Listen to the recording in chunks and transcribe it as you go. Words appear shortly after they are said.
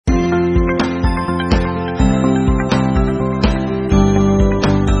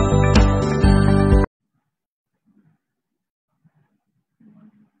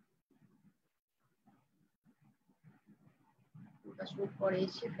পরে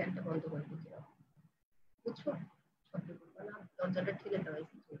এসে ফ্যানটা বন্ধ করে দিতে হবে, বুঝছো? শব্দ করবে না, দরজাটা ঠেলে দেওয়া।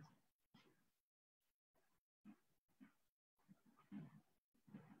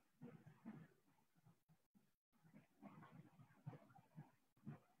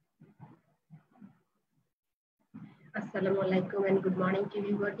 Assalamualaikum and good morning to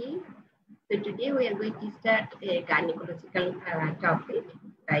everybody. So today we are going to start a gynecological topic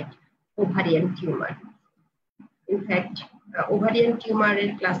like ovarian tumor. In fact, ovarian tumor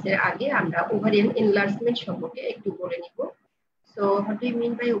এর ক্লাসের আগে আমরা ovarian enlargement সম্পর্কে একটু বলে নিব। So what do you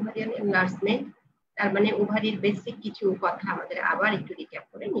mean by ovarian enlargement? তার মানে ওভারির বেসিক কিছু কথা আমাদের আবার একটু রিক্যাপ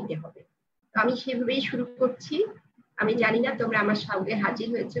করে নিতে হবে। তো আমি সেভাবেই শুরু করছি। আমি জানি না তোমরা আমার সঙ্গে হাজির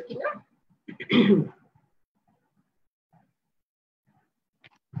হয়েছো কিনা।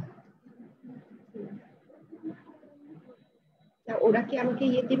 ওরা কি আমাকে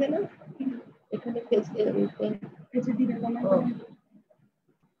ইয়ে দিবে না এখানে ফেসে দিবে না?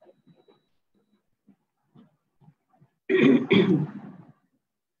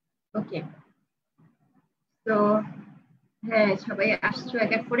 ওকে, তো হ্যাঁ সবাই আসছো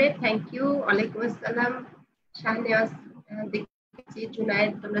এক এক করে। Thank you. ওয়ালাইকুম আসসালাম। শাহনিয়াজ দেখছি,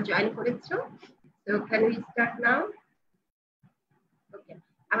 জুনায়েদ তোমরা জয়েন করেছো। তো ক্যান উই স্টার্ট নাও? ওকে,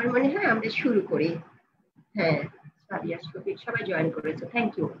 আমার মনে হয় আমরা শুরু করি। হ্যাঁ সবাই জয়েন করেছো,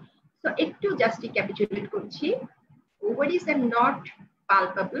 থ্যাংক ইউ। তো একটু জাস্ট রিক্যাপিচুলেট করছি। Ovaries are not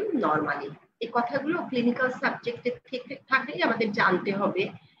পালপাবল normally. এই কথাগুলো ক্লিনিক্যাল সাবজেক্টে থাকলেই আমাদের জানতে হবে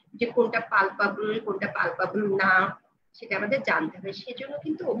যে কোনটা পালপাবল কোনটা পালপাবল না, সেটা আমাদের জানতে হবে। সেজন্য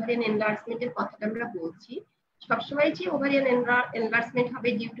কিন্তু ওভারিয়ান এনলার্জমেন্টের কথাটা আমরা বলছি। সবসময় যে ওভারিয়ান এনলার্জমেন্ট হবে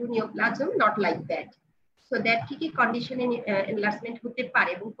due to neoplasm, not like that. So that কি কি কন্ডিশনে এনলার্জমেন্ট হতে পারে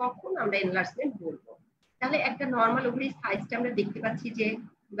এবং কখন আমরা এনলার্জমেন্ট বলবো। তাহলে একটা নরমাল ওভারি সাইজটা আমরা দেখতে পাচ্ছি যে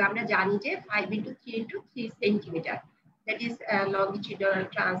আমরা জানি যে 5 × 3 × 3 centimetre, that is লংগিটিউডাল,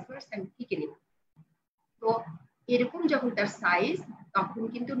 transverse and thickening. তো এরকম যখন তার সাইজ, তখন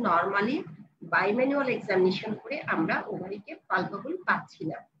কিন্তু নরমালি বাইম্যানুয়াল এক্সামিনেশন করে আমরা ওভারিকে পালপাবল পাচ্ছি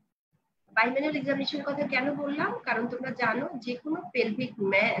না। বাইম্যানুয়াল এক্সামিনেশন কথা কেন বললাম? কারণ তোমরা জানো যে কোনো পেলভিক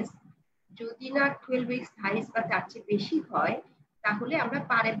ম্যাস যদি না 12 উইক সাইজ বা তার চেয়ে বেশি হয়, তাহলে আমরা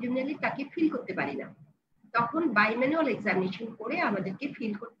পার অ্যাবডোমিনালি তাকে ফিল করতে পারি না। তখন বাইম্যানুয়াল এক্সামিনেশন করে আমাদেরকে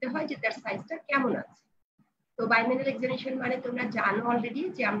ফিল করতে হয় যে তার সাইজটা কেমন আছে। তো বাইম্যানুয়াল এক্সামিনেশন মানে তোমরা জানো অলরেডি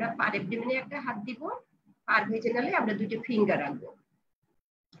যে আমরা পার অ্যাবডোমিনে একটা হাত দিব, পার ভেজিনালে আমরা দুটো ফিঙ্গার রাখবো।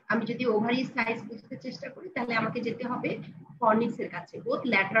 আমি যদি ওভারি সাইজ বুঝতে চেষ্টা করি তাহলে আমাকে যেতে হবে ফর্নিক্স এর কাছে। বোথ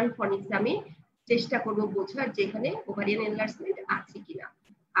ল্যাটারাল ফর্নিক্স আমি চেষ্টা করব বোঝার যেখানে ওভারিয়ান এনলার্জমেন্ট আছে কিনা।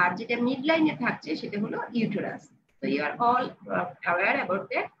 আর যেটা মিড লাইনে থাকছে সেটা হলো ইউটেরাস। তো you R all aware about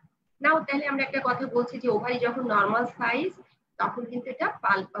that. নাও তাহলে আমরা একটা কথা বলছি যে ওভারি যখন নরমাল সাইজ, তখন কিন্তু এটা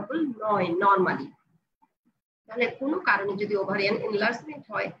পালপাবল নয় নরমালি। তাহলে কোনো কারণে যদি ওভারিয়ান এনলার্জমেন্ট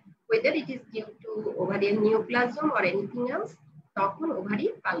হয়, whether it is due to ovarian neoplasm or anything else, তখন ওভারি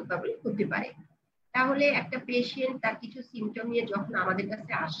পালপাবল হতে পারে। তাহলে একটা পেশেন্ট তার কিছু সিমটম নিয়ে যখন আমাদের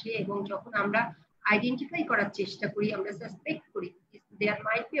কাছে আসে এবং যখন আমরা আইডেন্টিফাই করার চেষ্টা করি, আমরা সাসপেক্ট করি দেয়ার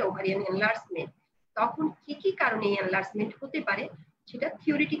মাইট বি ওভারিয়ান এনলার্জমেন্ট, তখন কি কি কারণে এনলার্জমেন্ট হতে পারে সেটা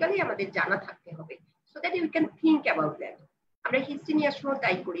থিওরিটিক্যালি আমাদের জানা থাকতে হবে, so that you can think about that. আমরা হিস্ট্রি নেওয়ার সময়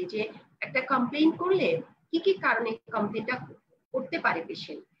তাই করি যে একটা কমপ্লেইন করলে কি কি কারণে কমপ্লেইনটা করতে পারে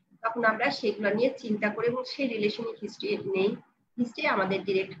পেশেন্ট, তখন আমরা সেগুলো নিয়ে চিন্তা করে এবং সেই রিলেশনে হিস্ট্রি নেই। হিস্ট্রি আমাদের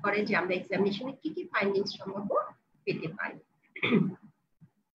ডিরেক্ট করে যে আমরা এক্সামিনেশনে কি কি ফাইন্ডিংস সম্ভব পেতে পারি।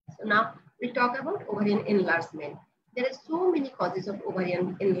 So now we talk about ovarian enlargement. There are so many causes of ovarian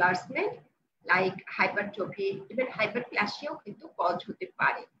enlargement like hypertrophy, even hyperplasia কিন্তু কজ হতে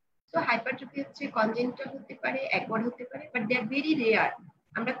পারে। So hypertrophy হচ্ছে congenital হতে পারে, acquired হতে পারে, but they are very rare.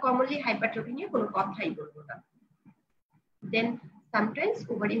 আমরা কমনলি হাইপারট্রফি নিয়ে কোনো কথাই বলবো না। Then sometimes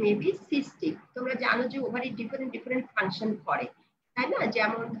ovary may be cystic. তোমরা জানো যে ওভারি ডিফারেন্ট ফাংশন করে, তাই না?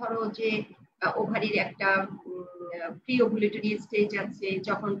 যেমন ধরো যে ওভারির একটা প্রি ওভুলেটরি স্টেজ আছে,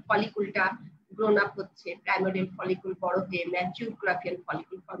 যখন ফলিকুলটা গ্রোন আপ হচ্ছে, প্রাইমোরিয়াল ফলিকুল বড় হয়ে ম্যাচিউর গ্রাফিয়ান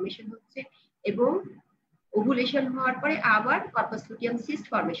ফলিকুল ফর্মেশন হচ্ছে, এবং ওভুলেশন হওয়ার পরে আবার কর্পাস লুটিয়াম সিস্ট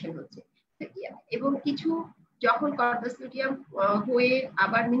ফর্মেশন হচ্ছে, এবং কিছু যখন কর্পাস লুটিয়াম হয়ে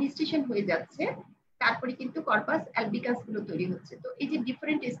আবার মিনিস্ট্রেশন হয়ে যাচ্ছে, তারপরে কিন্তু কর্পাস অ্যালবিকান্স গুলো তৈরি হচ্ছে। তো এই যে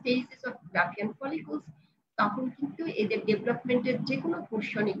ডিফারেন্ট স্টেজেস অফ গ্রাফিয়ান ফলিকুলস, তখন কিন্তু এদের ডেভেলপমেন্টের যে কোনো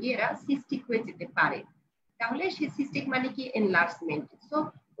পোর্শনে গিয়ে এরা সিস্টিক হয়ে যেতে পারে। তাহলে সেই সিস্টিক মানে কি? এনলার্জমেন্ট। সো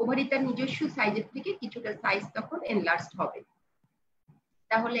ওভারি তার নিজস্ব সাইজের থেকে কিছুটা সাইজ তখন এনলার্জড হবে।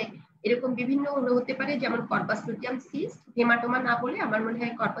 তাহলে এরকম বিভিন্ন হতে পারে, যেমন কর্পাস লুটিয়াম সিস্ট, হেমাটোমা না বলে আমার মনে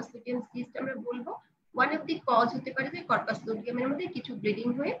হয় কর্পাস লুটিয়াম সিস্ট আমরা বলবো। ওয়ান অফ দি কজ হতে পারে যে কর্পাস লুটিয়ামের মধ্যে কিছু ব্লিডিং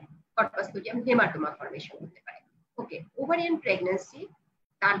হয়ে কর্পাস লুটিয়াম হেমাটোমা ফর্মেশন হতে পারে। ওকে, ওভারিয়ান প্রেগন্যান্সি,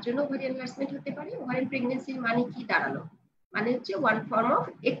 তার জন্য ওভারিয়ান এনলার্জমেন্ট হতে পারে। ওভারিয়ান প্রেগন্যান্সির মানে কি দাঁড়ালো? মানে হচ্ছে one form of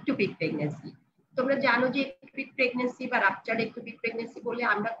ectopic pregnancy. তোমরা জানো যে একটোপিক প্রেগন্যান্সি বা রাপচার্ড একটোপিক প্রেগন্যান্সি বলে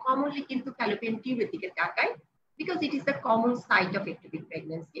আমরা কমনলি কিন্তু ফ্যালোপিয়ান টিউবের দিকে তাকাই, because it is the common site of ectopic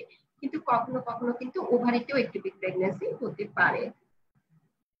pregnancy. কিন্তু কখনো কখনো কিন্তু ওভারিতেও একটোপিক প্রেগন্যান্সি হতে পারে।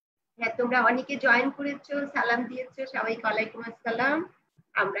 হ্যাঁ, তোমরা অনেকে জয়েন করেছো, সালাম দিয়েছো, সবাইকে ওয়ালাইকুম আসসালাম।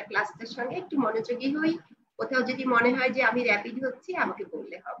 আমরা ক্লাসটার সঙ্গে একটু মনোযোগী হই। কোথাও যদি মনে হয় যে আমি র্যাপিড হচ্ছি আমাকে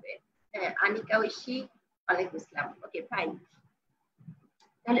বললে হবে। হ্যাঁ, আনিকা ঐশী, ওয়ালাইকুম আসসালাম। ওকে, ফাইন।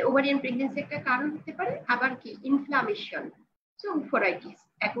 তাহলে ওভারিয়ান প্রেগন্যান্সি একটা কারণ হতে পারে। আবার কি ইনফ্লামেশন, সো উফোরাইটিস,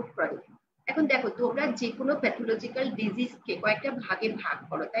 অ্যাকুট ক্রনিক। এখন দেখো, তোমরা যে কোনো প্যাথোলজিক্যাল ডিজিজকে কয়েকটা ভাগে ভাগ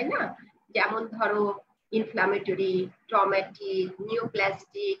করো, তাই না? যেমন ধরো inflammatory, traumatic,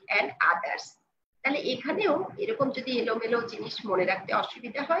 neoplastic and others. তাহলে এখানেও এরকম যদি এলোমেলো জিনিস মনে রাখতে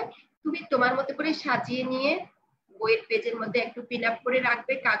অসুবিধা হয়, তুমি তোমার মতো করে সাজিয়ে নিয়ে বইয়ের পেজের মধ্যে একটু পিন আপ করে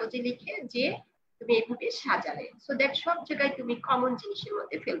রাখবে কাগজে লিখে, যে তুমি এইভাবে সাজালে, সো দ্যাট সব জায়গায় তুমি কমন জিনিসের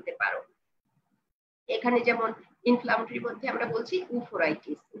মধ্যে ফেলতে পারো। এখানে যেমন ইনফ্লামেটরির মধ্যে আমরা বলছি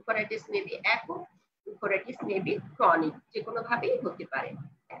উফোরাইটিস, উফোরাইটিস may be acute, উফোরাইটিস may be chronic, যে কোনো ভাবেই হতে পারে।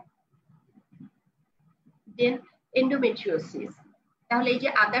 দেন এন্ডোমেট্রিওসিস, তাহলে এই যে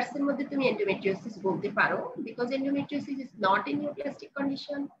আদার্স এর মধ্যে তুমি এন্ডোমেট্রিওসিস বলতে পারো, because endometriosis is not a neoplastic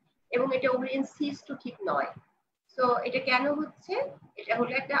condition, এবং এটা ওভারিয়ান সিস্টও ঠিক নয়। সো এটা কেন হচ্ছে? এটা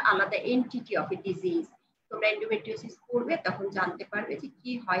হলো একটা আলাদা এন্টিটি অফ এ ডিজিজ। তোমরা এন্ডোমেট্রিওসিস পড়বে, তখন জানতে পারবে যে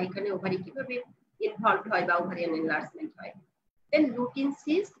কি হয় এখানে, ওভারি কিভাবে ইনভলভ হয় বা ওভারিয়ান এনলার্জমেন্ট হয়। দেন লুটিন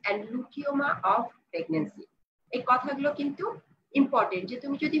সিস্ট এন্ড লুটিওমা অফ প্রেগন্যান্সি, এই কথাগুলো কিন্তু ইম্পর্টেন্ট, যে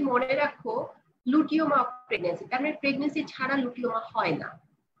তুমি যদি মনে রাখো লুটিওমা অফ প্রেগন্যান্সি, তার মানে প্রেগন্যান্সি ছাড়া লুটিওমা হয় না।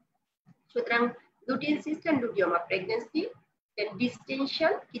 সুতরাং লুটিন সিস্ট এন্ড লুটিওমা প্রেগন্যান্সি। দেন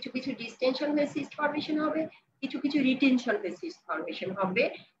ডিসটেনশন, কিছু কিছু ডিসটেনশন হয়ে সিস্ট ফরমেশন হবে, কিছু কিছু রিটেনশন হয়ে সিস্ট ফরমেশন হবে,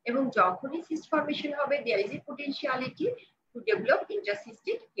 এবং যখনই সিস্ট ফরমেশন হবে there is a potentiality to develop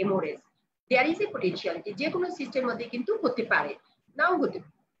ইন্ট্রাসিস্টিক haemorrhage. There is a potentiality, যে কোনো সিস্টের মধ্যে কিন্তু হতে পারে, নাও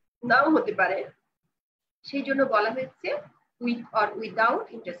হতে পারে। সেই জন্য বলা হয়েছে উইথ অর উইদাউট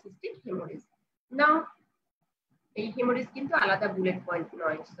ইন্ট্রাসিস্টিক হেমোরেজ। নাও এই হেমোরেজ কিন্তু আলাদা বুলেট পয়েন্ট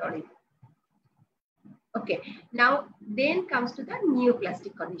নয়, sorry. Okay, now then comes to the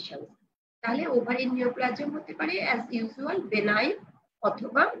neoplastic condition. তাহলে ওভারিয়ান নিওপ্লাজম হতে পারে অ্যাজ ইউজুয়াল বেনাইন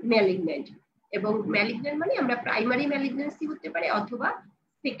অথবা ম্যালিগন্যান্ট, এবং ম্যালিগন্যান্ট মানে আমরা প্রাইমারি ম্যালিগন্যান্সি হতে পারে অথবা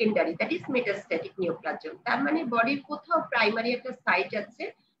secondary, that is metastatic neoplasm. তার মানে বডির কোথাও প্রাইমারি একটা সাইট আছে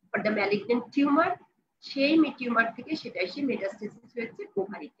ফর দ্য ম্যালিগন্যান্ট টিউমার, সেই টিউমার থেকে সেটা এসে মেটাস্টেসিস হয়েছে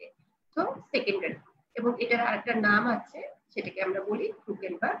ওভারিতে, তো সেকেন্ডারি। এবং এটার আরেকটা নাম আছে, সেটাকে আমরা বলি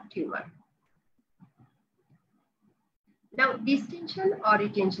ক্রুকেনবার্গ tumour. Now distension or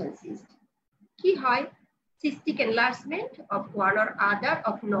retention cyst কি হয়? Cystic enlargement of one or other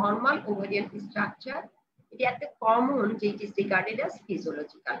of normal ovarian structure, এটা একটা কমন, যে it is regarded as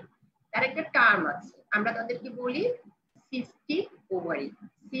physiological। তার একটা টার্ম আছে, আমরা তাদেরকে বলি সিস্টিক ওভারি।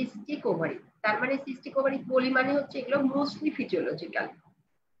 সিস্টিক ওভারি, তার মানে সিস্টিক ওভারি বলি মানে হচ্ছে এগুলো মোস্টলি ফিজিওলজিক্যাল,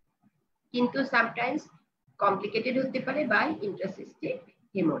 কিন্তু সামটাইমস কমপ্লিকেটেড হতে পারে বাই ইন্ট্রাসিস্টিক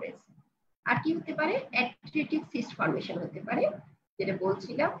হেমোরেজ। আর কি হতে পারে? অ্যাট্রিটিক সিস্ট ফরমেশন হতে পারে, যেটা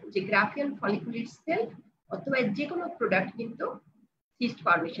বলছিলাম যে গ্রাফিয়ান ফলিকুলার সেল অথবা যে কোনো প্রোডাক্ট কিন্তু সিস্ট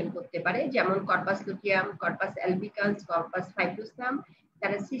ফরমেশন করতে পারে, যেমন corpus luteum, corpus albicans, corpus ফাইব্রোসাম।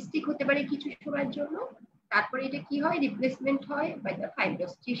 তারা সিস্টিক হতে পারে কিছু সময়ের জন্য, তারপরে এটা কি হয়? রিপ্লেসমেন্ট হয় বাই দ্য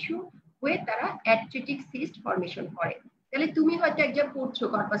ফাইব্রাস টিস্যু, হয়ে তারা অ্যাট্রিটিক সিস্ট ফরমেশন করে। তাহলে তুমি হয়তো একজন পড়ছো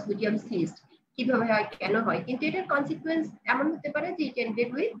কর্পাস লুটিয়াম সিস্ট কিভাবে হয়, কেন হয়, কিন্তু এটার কনসিকুয়েন্স এমন হতে পারে যে ইট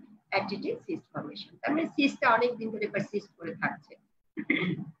এন্ডেড উইথ অ্যাট্রিটিক সিস্ট ফরমেশন, তার মানে সিস্টটা অনেক দিন ধরে পারসিস্ট করে থাকছে।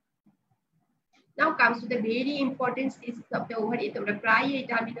 Now comes to the very important cysts of the ovary. তোমরা প্রায় এই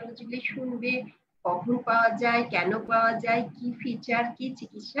টার্মিনোলজিগুলি শুনবে, কখন পাওয়া যায়, কেন পাওয়া যায়, কি ফিচার, কি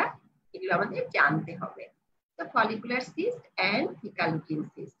চিকিৎসা, এগুলো আমাদের জানতে হবে। তো follicular cyst and faecal লুটিন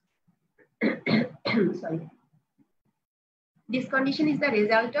cyst. Sorry. This condition is the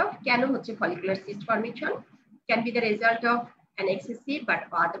result of, কেন হচ্ছে follicular cyst formation? Can be the result of an excessive but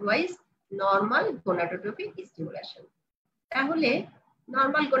otherwise normal gonadotrophic stimulation. তাহলে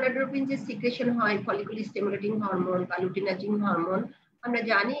নরমাল গোনাডোট্রপিন যে সিক্রেশন হয়, ফলিকুলার স্টিমুলেটিং হরমোন বা লুটিনাজিং hormone, আমরা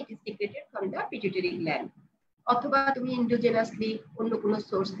জানি it is secreted from the pituitary gland, অথবা তুমি ইন্ডোজেনাসলি অন্য কোনো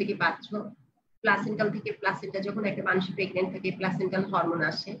সোর্স থেকে পাচ্ছ। প্লাসেন্টাল থেকে, প্লাসেন্টা যখন একটা মানুষ প্রেগনেন্ট থাকে প্লাসেন্টাল হরমোন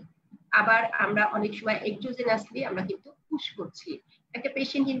আসে। আবার আমরা অনেক সময় এক্সোজেনাসলি আমরা কিন্তু পুশ করছি। একটা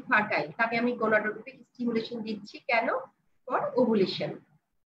পেশেন্ট ইনফার্টাইল, তাকে আমি গোনাডোট্রপিক স্টিমুলেশন দিচ্ছি, কেন? For ovulation.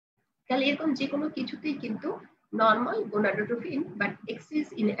 তাহলে এরকম যে কোনো কিছুতেই কিন্তু normal gonadotropin but access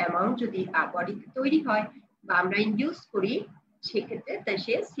in amount যদি বডিতে তৈরি হয়, বা আমরা ইনডিউস করি, সেক্ষেত্রে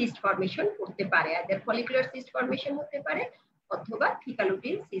সে সিস্ট ফর্মেশন করতে পারে, আইদার ফলিকুলার সিস্ট ফর্মেশন হতে পারে অথবা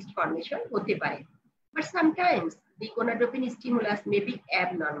থিকালুটিন সিস্ট ফর্মেশন হতে পারে। But sometimes the গোনাডোপিন stimulus may be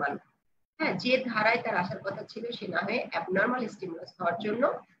abnormal. হ্যাঁ, যে ধারায় তার আসার কথা ছিল সে না হয়ে অ্যাবনর্মাল স্টিমুলাস হওয়ার জন্য,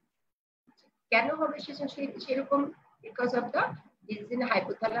 কেন হবে সেরকম, because of the disease in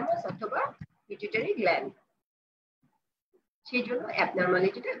hypothalamus অথবা পিটুইটারি গ্ল্যান্ড, সেই জন্য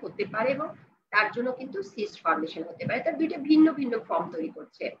অ্যাবনর্মালিটিটা হতে পারে এবং তার জন্য কিন্তু সিস্ট ফর্মেশন হতে পারে। তার দুইটা ভিন্ন ভিন্ন ফর্ম তৈরি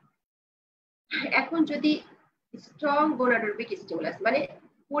করছে। এখন যদি স্ট্রং গোনাডোপিক স্টিমুলাস মানে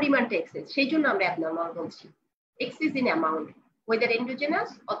পরিমাণটা এক্সেস, সেই জন্য আমরা অ্যাবনর্মাল বলছি। Access in amount, weather endogenous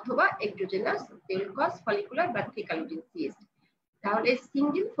অথবা exogenous, they will cause follicular বা থিকালুটিন সিস্ট। তাহলে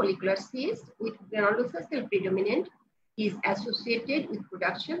single follicular cyst with granulosa sell predominant is associated with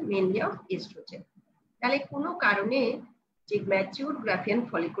production mainly of estrogen. তাহলে কোনো কারণে যে ম্যাচিউর গ্রাফিয়ান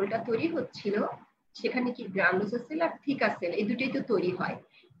ফলিকলটা তৈরি হচ্ছিল সেখানে কি গ্রানুলোসা সেল আর থিকা সেল এই দুটোই তো তৈরি হয়,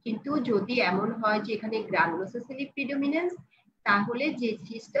 কিন্তু যদি এমন হয় যে এখানে গ্রানুলোসা সেলের প্রিডোমিনেন্স, তাহলে যে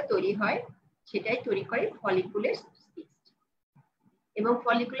সিস্টটা তৈরি হয় সেটাই তৈরি করে ফলিকুলার সিস্ট। এবং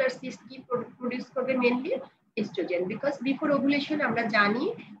ফলিকুলার সিস্ট কি প্রডিউস করবে? Mainly oestrogen, because before ovulation আমরা জানি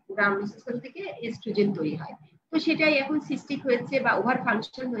গ্রানুলোসা সেল থেকে এস্ট্রোজেন তৈরি হয়। তো সেটাই এখন সিস্টিক হয়েছে বা ওভার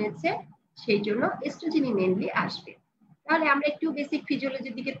ফাংশন হয়েছে, সেই জন্য এস্ট্রোজেনই মেইনলি আসবে। তাহলে আমরা একটু বেসিক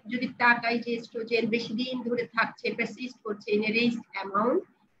ফিজিওলজির দিকে যদি তাকাই, যে এস্ট্রোজেন বেশি দিন ধরে থাকছে, পারসিস্ট করছে in a raised amount,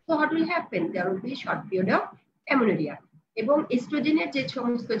 so what will happen? There will be short period of amenorrhoea. এবং এস্ট্রোজেনের যে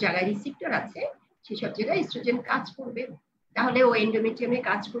সমস্ত জায়গায় রিসেপ্টর আছে সেসব জায়গায় এস্ট্রোজেন কাজ করবে। তাহলে ও এন্ডোমেট্রিয়ামে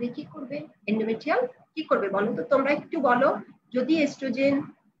কাজ করে কি করবে? এন্ডোমেট্রিয়াম কি করবে বলো তো, তোমরা একটু বলো। যদি এস্ট্রোজেন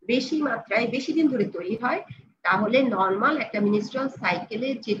বেশি মাত্রায় বেশি দিন ধরে তৈরি হয়, তাহলে নর্মাল একটা মিনিস্ট্রাল সাইকেলে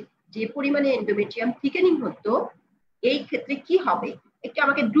যে পরিমাণে এন্ডোমেট্রিয়াম থিকেনিং হতো, এই ক্ষেত্রে কি হবে? একটু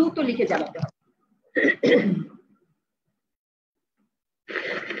আমাকে দ্রুত লিখে জানাতে হবে।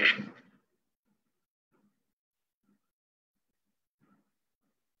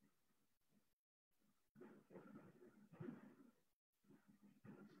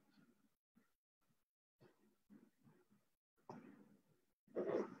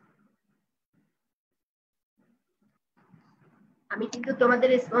 আমি কিন্তু তোমাদের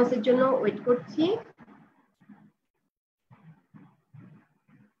রেসপন্সের জন্য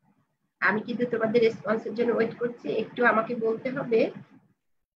ওয়েট করছি। একটু আমাকে বলতে হবে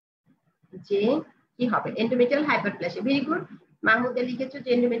যে কি হবে। Endometrial hyperplasia, very good. Mahmuda লিখেছো যে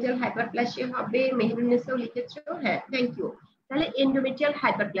এন্ডোমেট্রিয়াল হাইপারপ্লাসিয়া হবে, মেহরুন্নেসাও লিখেছো, হ্যাঁ থ্যাংক ইউ। তাহলে এন্ডোমেট্রিয়াল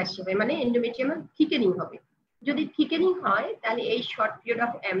হাইপারপ্লাসিয়া হবে মানে এন্ডোমেট্রিয়াম থিকেনিং হবে। যদি থিকেনিং হয় তাহলে এই শর্ট পিরিয়ড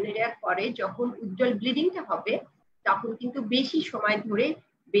অফ অ্যামনোরিয়ার পরে যখন উজ্জ্বল ব্লিডিংটা হবে, তখন কিন্তু বেশি সময় ধরে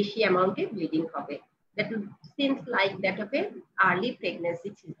বেশি অ্যামাউন্টে ব্লিডিং হবে। That seems like that of A early pregnancy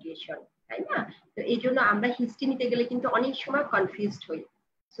situation, তাই না? তো এই জন্য আমরা হিস্ট্রি নিতে গেলে কিন্তু অনেক সময় কনফিউজড হই,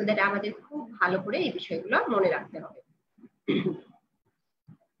 সো দ্যাট আমাদের খুব ভালো করে এই বিষয়গুলো মনে রাখতে হবে।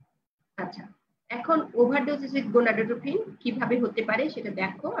 আচ্ছা, এখন ওভারডোজ উইথ গোনাডোট্রোপিন কিভাবে হতে পারে সেটা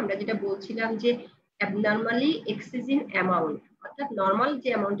দেখো। আমরা যেটা বলছিলাম যে অ্যাবনর্মালি এক্সেস ইন অ্যামাউন্ট, অর্থাৎ নর্মাল যে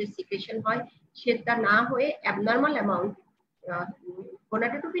অ্যামাউন্টের সিক্রেশন হয় সেটা না হয়ে অ্যাবনর্মাল অ্যামাউন্ট।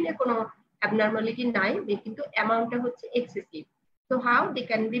 গোনাডোট্রোপিনের কোনো অ্যাবনর্মালিটি নাই, কিন্তু অ্যামাউন্টটা হচ্ছে এক্সেসিভ। তো how they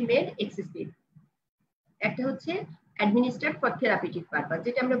can be made excessive? একটা হচ্ছে অ্যাডমিনিস্টার্ড ফর থেরাপিউটিক পারপাস,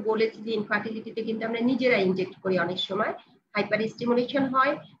 যেটা আমরা বলেছি যে ইনফার্টিলিটিতে কিন্তু আমরা নিজেরা ইনজেক্ট করি অনেক সময়, হাইপার স্টিমুলেশন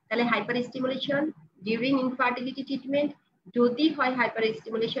হয়। তাহলে hyper stimulation during infertility treatment যদি হয়, হাইপার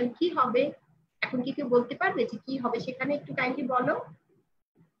স্টিমুলেশন কি হবে? এখন কি কেউ বলতে পারবে যে কি হবে সেখানে? একটু কাইন্ডলি বলো,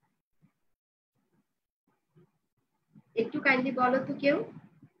 একটু কাইন্ডলি বলো তো কেউ,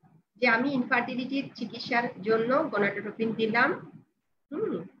 যে আমি ইনফার্টিলিটির চিকিৎসার জন্য গোনাডোট্রোপিন দিলাম,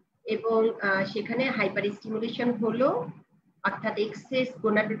 এবং সেখানে হাইপার স্টিমুলেশন হলো, অর্থাৎ এক্সেস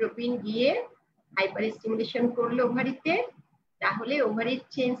গোনাডোট্রোপিন গিয়ে হাইপার স্টিমুলেশন করলো ওভারিতে, তাহলে ওভারির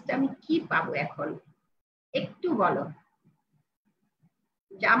চেঞ্জটা আমি কি পাবো এখন? একটু বলো,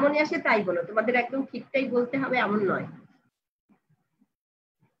 যা মনে আসে তাই বলো, তোমাদের একদম ঠিকটাই বলতে হবে এমন নয়।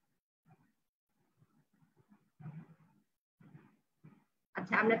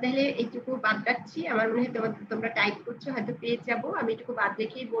 আচ্ছা, আমরা তাহলে এইটুকু বাদ রাখছি। আমার মনে হয় তোমরা টাইপ করছো, হয়তো পেয়ে যাবো, আমি এটুকু বাদ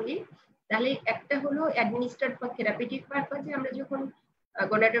রেখেই বলি। তাহলে একটা হলো অ্যাডমিনিস্টার্ড ফর থেরাপিউটিক পারপাসে আমরা যখন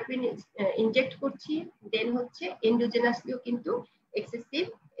গোনাডোট্রোপিন ইনজেক্ট করছি, দেন হচ্ছে এন্ডোজেনাসলিও কিন্তু এক্সেসিভ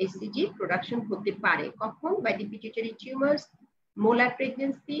এইচসিজি প্রোডাকশন হতে পারে। কখন? By the pituitary tumours, molar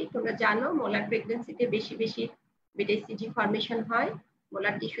pregnancy. তোমরা জানো মোলার প্রেগন্যান্সিতে বেশি বেশি বেটা এইচসিজি ফর্মেশন হয়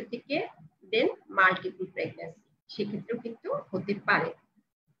মোলার টিস্যু থেকে। দেন মাল্টিপল প্রেগন্যান্সি, সেক্ষেত্রেও কিন্তু হতে পারে।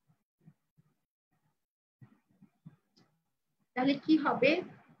 তাহলে কি হবে?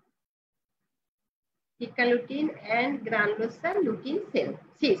 থিকা লুটিন এন্ড গ্রানুলোসার লুটিন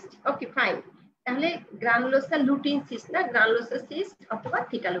সিস্ট। Okay fine. তাহলে গ্রানুলোসার লুটিন সিস্ট না, গ্রানুলোসার সিস্ট অথবা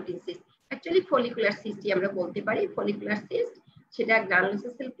থিকা লুটিন সিস্ট। অ্যাকচুয়ালি ফলিকুলার সিস্টই আমরা বলতে পারি। ফলিকুলার সিস্ট সেটা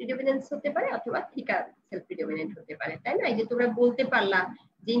গ্রানুলোসার সেল প্রিডমিনেন্স হতে পারে অথবা থিকা সেল প্রিডমিনেন্ট হতে পারে, তাই না? এই যে তোমরা বলতে পারলা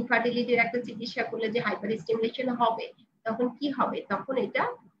যে ইনফার্টিলিটির একটা চিকিৎসা করলে যে হাইপার স্টিমুলেশন হবে, তখন কি হবে? তখন এটা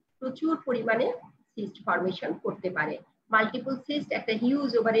প্রচুর পরিমাণে সিস্ট ফর্মেশন করতে পারে। মাল্টিপল সিস্ট একটা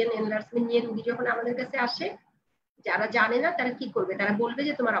হিউজ ওভারিয়ান এনলার্জমেন্ট নিয়ে রোগী যখন আমাদের কাছে আসে, যারা জানে না তারা কি করবে? তারা বলবে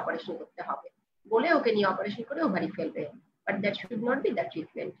যে তোমার অপারেশন করতে হবে, বলে ওকে নিয়ে অপারেশন করে ওভারি ফেলবে। But that should not be the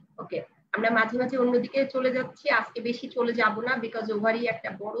treatment. ওকে, আমরা মাঝে মাঝে অন্যদিকে চলে যাচ্ছি, আজকে বেশি চলে যাব না, বিকজ ওভারি একটা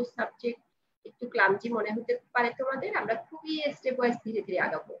বড় সাবজেক্ট, একটু ক্লান্তি মনে হতে পারে তোমাদের। আমরা খুবই স্টেপ ওয়াইজ ধীরে ধীরে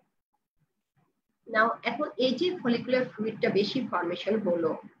আগাবো। নাও এখন এই যে ফলিকুলার ফ্লুইডটা বেশি ফর্মেশন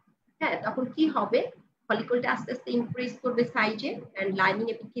হলো, হ্যাঁ, তখন কি হবে? ফলিকলটা আস্তে আস্তে ইনক্রিজ করবে সাইজে, এন্ড লাইনিং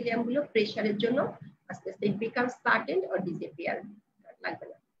এপিথেলিয়াম গুলো প্রেসারের জন্য আস্তে আস্তে ইট বিকামস স্টার্টেন্ড অর ডিসঅ্যাপিয়ার, লাগবে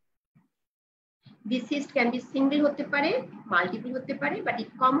না। This cyst can be single হতে পারে, মাল্টিপল হতে পারে, but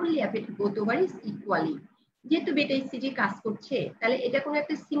it commonly affect both ovaries equally. যেহেতু বেটা ইসিজি কাজ করছে, তাহলে এটা কোনো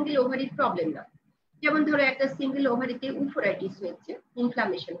একটা সিঙ্গেল ওভারির প্রবলেম না। যেমন ধরো একটা সিঙ্গেল ওভারিতে উফোরাইটিস হয়েছে,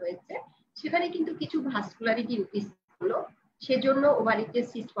 ইনফ্লামেশন হয়েছে, সেখানে কিন্তু কিছু ভাস্কুলারিটি ইনক্রিজ হলো, সেজন্য ওভারিতে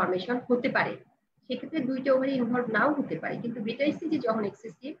সিস্ট ফর্মেশন হতে পারে। সেক্ষেত্রে দুইটা ওভারি ইনভলভ নাও হতে পারে, কিন্তু বেটা ইসিজি যখন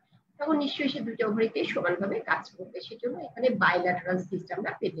এক্সেসিভ, তখন নিশ্চয়ই সে দুইটা ওভারিতে সমানভাবে কাজ করবে, সেজন্য এখানে বাইল্যাটারাল সিস্ট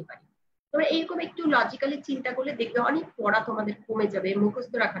আমরা পেতে পারি। তোমরা এইরকম একটু লজিক্যালি চিন্তা করলে দেখবে অনেক পড়া তোমাদের কমে যাবে,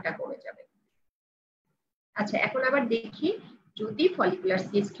 মুখস্থ রাখাটা কমে যাবে। আচ্ছা, এখন আবার দেখি, যদি ফলিকুলার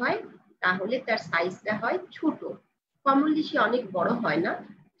সিস্ট হয় তাহলে তার সাইজটা হয় ছোট, কমনলি সে অনেক বড় হয় না,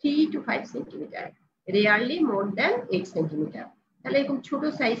 3 to 5 centimetre, rarely more than 8 centimetre. তাহলে এরকম ছোট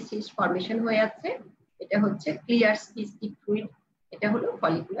সাইজ সিস্ট ফর্মেশন হয়ে আছে, এটা হচ্ছে ক্লিয়ার সিস্টিক ফ্লুইড, এটা হলো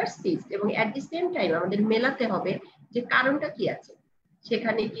ফলিকুলার সিস্ট। এবং এট দি সেম টাইম আমাদের মেলাতে হবে যে কারণটা কি আছে,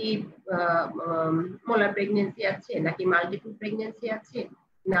 সেখানে কি মোলার প্রেগন্যান্সি আছে, নাকি মাল্টিপল প্রেগন্যান্সি আছে,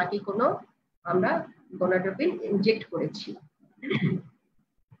 নাকি কোনো আমরা গোনাডোপিন ইনজেক্ট করেছি।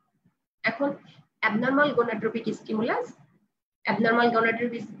 এখন abnormal gonadotropic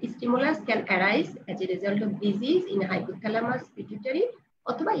stimulus can arise as a result of disease in hypothalamus pituitary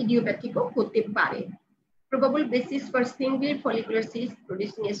অথবা idiopathic হতে পারে। Probable basis for single follicular cyst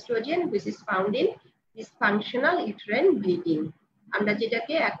producing estrogen which is found in dysfunctional uterine bleeding, আমরা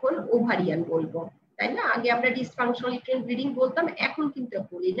যেটাকে এখন ওভারিয়ান বলবো, তাই না? আগে আমরা dysfunctional uterine bleeding বলতাম, এখন কিন্তু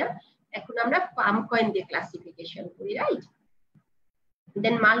বলি না, এখন আমরা পাম কয়েন দিয়ে ক্লাসিফিকেশন করি, right?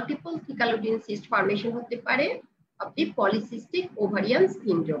 Then multiple theca lutein cyst formation হতে পারে of the polycystic ovarian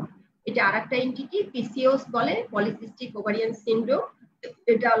syndrome, এটা আরেকটা এন্টিটি, PCOS বলে, polycystic ovarian syndrome।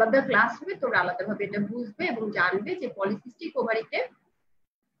 এটা আলাদা ক্লাস হবে, তোমরা আলাদাভাবে এটা বুঝবে এবং জানবে যে polycystic ওভারিতে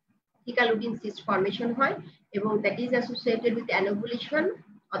theca lutein cyst formation হয়, এবং that is associated with anovulation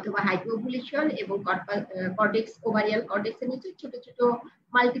অথবা হাইপোভুলেশন, এবং কর্টেক্স, ওভারিয়ান কর্টেক্সের নিচে ছোট ছোট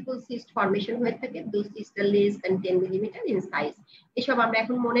মাল্টিপল সিস্ট ফর্মেশন হয়ে থাকে, those cyst R less than 10 millimetre in size. এসব আমরা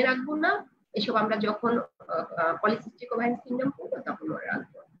এখন মনে রাখবো না, এসব আমরা যখন পলিসিস্টিক ওভারিয়ান সিনড্রোম করবো তখন মনে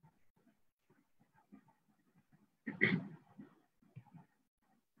রাখবো।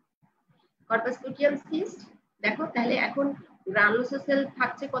 কর্পাস লুটিয়াম সিস্ট দেখো, তাহলে এখন গ্রানুলোসার সেল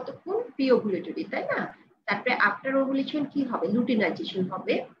থাকছে কতক্ষণ? প্রি ওভুলেটরি, তাই না? তারপরে আফটার ওভুলেশন কি হবে? লুটিনাইজেশন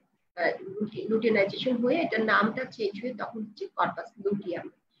হবে, লুটিনাইজেশন হয়ে এটার নামটা চেঞ্জ হয়ে তখন হচ্ছে কর্পাস লুটিয়াম।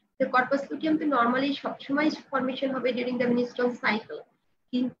 তো কর্পাস লুটিয়াম তো নরমালি সবসময় ফর্মেশন হবে ডিউরিং দ্য মেনস্ট্রুয়াল সাইকেল,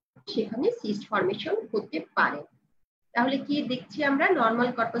 কিন্তু সেখানে সিস্ট ফর্মেশন হতে পারে। তাহলে কি দেখছি আমরা? Normal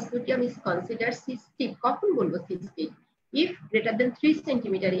corpus luteum is considered cystic. কখন বলবো cystic? if greater than 3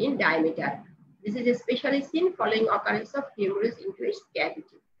 centimeter in diameter. This is especially seen following occurrence of tumors into its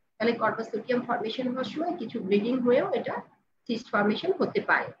cavity. তাহলে কর্পাস লুটিয়াম ফর্মেশন হওয়ার সময় কিছু ব্লিডিং হয়েও এটা সিস্ট ফর্মেশন হতে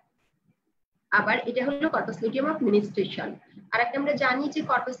পারে। আবার এটা হলো কর্পাস লুটিয়াম অফ মিনিস্ট্রেশন। আর একটা আমরা জানি যে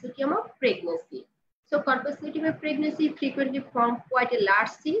corpus luteum of pregnancy. So corpus luteum of pregnancy frequently form quite a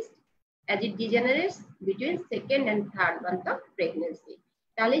large cyst as it degenerates between second and third month of pregnancy.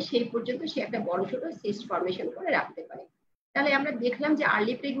 তাহলে সেই পর্যন্ত সে একটা বড় ছোট সিস্ট ফর্মেশন করে রাখতে পারে। তাহলে আমরা দেখলাম যে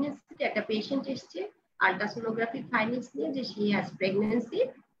আর্লি প্রেগন্যান্সিতে একটা পেশেন্ট এসছে আল্ট্রাসোনোগ্রাফি ফাইন্ডিংস নিয়ে যে she has pregnancy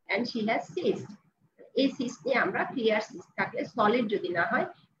and she has cyst। এই সিস্ট নিয়ে আমরা ক্লিয়ার সিস্ট থাকলে, সলিড যদি না হয়,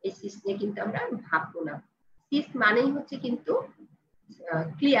 এই সিস্ট নিয়ে কিন্তু আমরা ভাববো না। সিস্ট মানেই হচ্ছে কিন্তু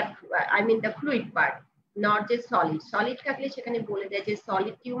clear, I mean the fluid part, not যে সলিড। সলিড থাকলে সেখানে বলে দেয় যে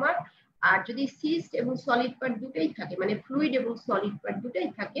সলিড টিউমার, আর যদি সিস্ট এবং সলিড পার্ট দুটোই থাকে, মানে ফ্লুইড এবং সলিড পার্ট দুটোই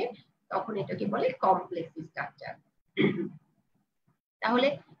থাকে, তখন এটাকে বলে কমপ্লেক্স স্ট্রাকচার। তাহলে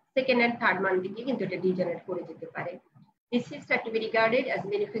সেকেন্ড এন্ড থার্ড মান্থ দিকে কিন্তু এটা ডিজেনারেট করে যেতে পারে। This is to be regarded as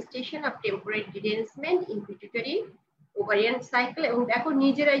manifestation of temporary derangement in pituitary ovarian cycle এবং দেখো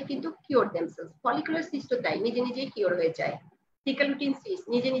নিজেরাই কিন্তু কিওর themselves। ফলিকুলার সিস্টও তাই নিজে নিজেই কিওর হয়ে যায়, থিকা লুটিন সিস্ট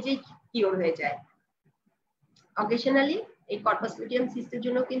নিজে নিজেই কিওর হয়ে যায়। অকেশনালি এই কর্পাস লুটিয়াম সিস্টের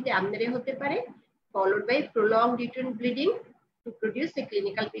জন্য কিন্তু আমনেরে হতে পারে, followed by prolonged uterine bleeding to produce a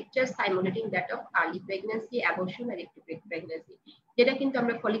clinical picture simulating that of early pregnancy, abortion or ectopic pregnancy, যেটা কিন্তু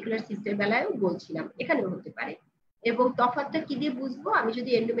আমরা ফলিকুলার সিস্টের বেলায় বলছিলাম, এখানেও হতে পারে। এবং তফাৎটা কি দিয়ে বুঝবো? আমি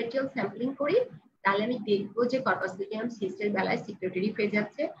যদি এন্ডোমেট্রিয়াল স্যাম্পলিং করি তাহলে আমি দেখবো যে কর্পাস লুটিয়াম সিস্টের বেলায় সিক্রেটরি ফেজ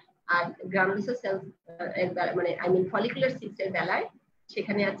আছে, আর গ্রানুলোসার সেল মানে আই মিন ফলিকুলার সিস্টের বেলায়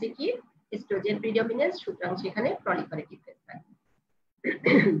সেখানে আছে কি এস্ট্রোজেন প্রিডমিনেন্স, সুতরাং সেখানে প্রলিফারেটিভ ফেজ থাকে।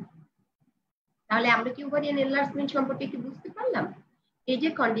 তাহলে আমরা কি ওভারিয়ান এনলার্জমেন্ট সম্পর্কে কি বুঝতে পারলাম? এই যে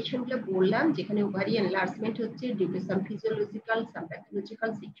কন্ডিশনগুলো বললাম যেখানে ওভারিয়ান এনলার্জমেন্ট হচ্ছে due to some physiological some pathological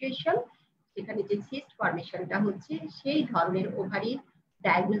situation, সেখানে যে সিস্ট ফর্মেশনটা হচ্ছে সেই ধরনের ওভারি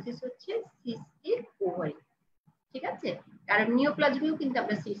ডায়াগনোসিস হচ্ছে সিস্টিক ওভারি। ঠিক আছে, কারণ নিওপ্লাজমেও কিন্তু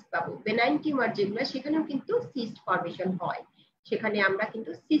আমরা সিস্ট পাবো, বেনাইন টিউমার যেগুলো সেখানেও কিন্তু সিস্ট ফর্মেশন হয়, সেখানে আমরা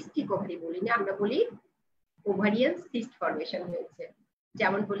কিন্তু সিস্টিক ওভারি বলি না, আমরা বলি ওভারিয়ান সিস্ট ফর্মেশন হয়েছে,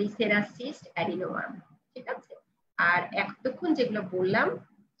 যেমন বলি সেরাস সিস্ট, অ্যাডিনোমা। ঠিক আছে, আর এতক্ষণ যেগুলো বললাম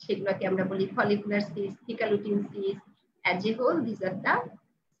সেগুলোকে আমরা বলি follicular cyst, থিকা লুটিন cyst, as a whole this R the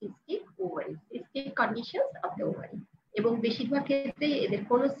cystic ovary, cystic conditions of the ovary. এবং বেশিরভাগ ক্ষেত্রে এদের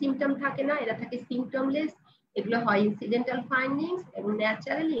কোনো সিমটম থাকে না, এরা থাকে সিমটমলেস, এগুলো হয় ইনসিডেন্টাল ফাইন্ডিংস এবং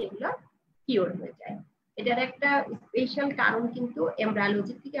ন্যাচারালি এগুলো কিওর হয়ে যায়। এটার একটা স্পেশাল কারণ কিন্তু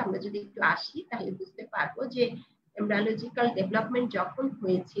এমব্রায়োলজি থেকে আমরা যদি একটু আসি তাহলে বুঝতে পারবো যে এমব্রায়োলজিক্যাল ডেভেলপমেন্ট যখন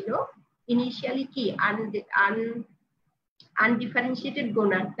হয়েছিল ইনিশিয়ালি কি আনডিফারেন্সিয়েটেড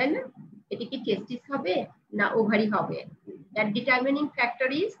গোনাড, তাই না? এটা কি টেস্টিস হবে না ওভারি হবে? That determining factor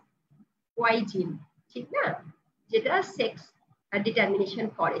is Y জিন, ঠিক না, যেটা সেক্স ডিটারমিনেশন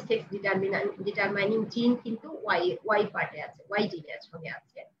করে। সেক্স ডিটারমাইনিং জিন কিন্তু ওয়াই পার্টে আছে, ওয়াই জিনের সঙ্গে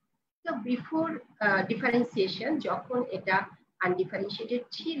আছে। তো বিফোর ডিফারেন্সিয়েশন যখন এটা আনডিফারেন্সিয়েটেড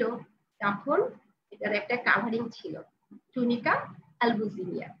ছিল তখন এটার একটা কাভারিং ছিল টুনিকা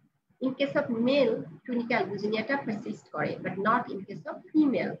অ্যালবুজিনিয়া। In case of mail টুনিকা অ্যালবুজিনিয়াটা persist করে, but not in case of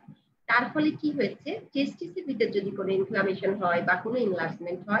female. তার ফলে কি হয়েছে, টেস্টিসের ভিতর যদি কোনো ইনফ্লামেশন হয় বা কোনো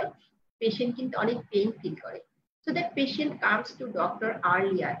এনলার্জমেন্ট হয়, পেশেন্ট কিন্তু অনেক পেইন ফিল করে। So that patient comes to doctor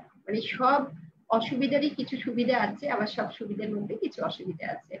earlier. মানে সব অসুবিধারই কিছু সুবিধা আছে, আবার সব সুবিধার মধ্যে কিছু অসুবিধা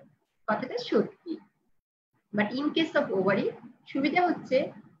আছে, কথাটা সত্যি। But in case of ovary সুবিধা হচ্ছে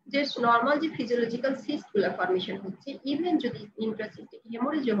যে নর্মাল যে ফিজিওলজিক্যাল সিস্ট গুলো ফর্মেশন হচ্ছে, ইভেন যদি ইন্ট্রাসিস্টিক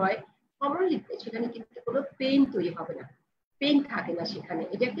হেমোরেজ হয় কমনলি সেখানে কিন্তু কোনো পেইন তৈরি হবে না, পেইন থাকে না সেখানে,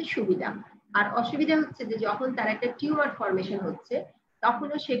 এটা একটা সুবিধা। আর অসুবিধা হচ্ছে যে যখন তার একটা টিউমার ফর্মেশন হচ্ছে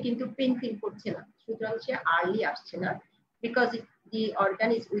তখনও সে কিন্তু পেইন ফিল করছে না, সুতরাং সে আর্লি আসছে না, because the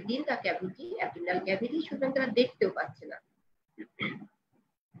organ is within the cavity, abdominal cavity, সুতরাং তারা দেখতেও পাচ্ছে না।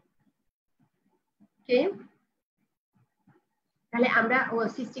 তাহলে আমরা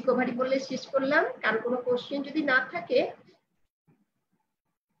সিস্টিক ওভারি বললে শেষ করলাম। কারো কোনো কোশ্চেন যদি না থাকে,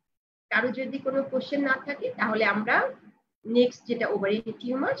 তাহলে আমরা নেক্সট যেটা ওভারিয়ান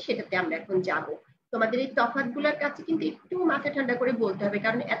টিউমার সেটাতে আমরা এখন যাব। তোমাদের এই তফাৎগুলোর কাছে কিন্তু একটু মাথা ঠান্ডা করে বলতে হবে,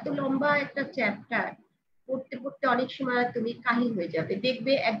 কারণ এত লম্বা একটা চ্যাপ্টার পড়তে পড়তে অনেক সময় তুমি কাহিল হয়ে যাবে।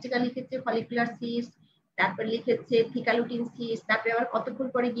 দেখবে এক জায়গায় লিখেছে ফলিকুলার সিস্ট, তারপর লিখেছে থিকা লুটিন সিস্ট, তারপরে আবার কতক্ষণ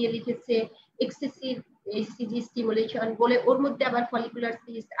পরে গিয়ে লিখেছে এক্সেসিভ এইচসিজি স্টিমুলেশন বলে, ওর মধ্যে আবার ফলিকুলার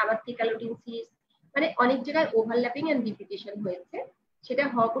সিস্ট, আবার থিকা লুটিন সিস্ট, মানে অনেক জায়গায় ওভারল্যাপিং এন্ড রিপিটেশন হয়েছে। সেটা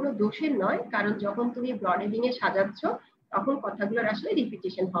হওয়া কোনো দোষের নয়, কারণ যখন তুমি ব্রডেনিং এ সাজাচ্ছ তখন কথাগুলোর আসলে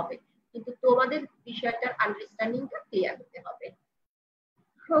রিপিটেশন হবে, কিন্তু তোমাদের বিষয়টার আন্ডারস্ট্যান্ডিংটা ক্লিয়ার হতে হবে।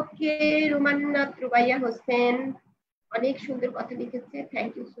 ওকে, রুমান্নাত রুবাইয়া হোসেন অনেক সুন্দর কথা লিখেছে,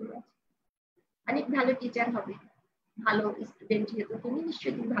 থ্যাংক ইউ সো মাচ। অনেক ভালো টিচার হবে, ভালো স্টুডেন্ট যেহেতু তুমি,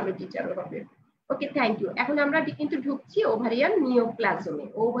 নিশ্চয়ই তুমি ভালো টিচারও হবে। ওকে, থ্যাংক ইউ। এখন আমরা কিন্তু ঢুকছি ovarian নিওপ্লাজমে,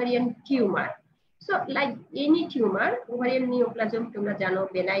 ovarian tumour. So like any tumour, ovarian neoplasm তোমরা জানো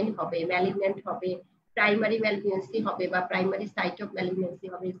বেনাইন হবে, ম্যালিগন্যান্ট হবে, প্রাইমারি ম্যালিগন্যান্সি হবে বা প্রাইমারি সাইট অফ ম্যালিগন্যান্সি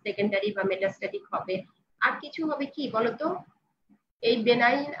হবে, সেকেন্ডারি বা মেটাস্ট্যাটিক হবে, আর কিছু হবে কি বলতো? এই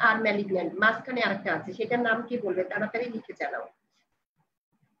বেনাইন আর ম্যালিগন্যান্ট মাঝখানে আরেকটা আছে, সেটার নাম কি বলবে? তাড়াতাড়ি লিখে জানাও।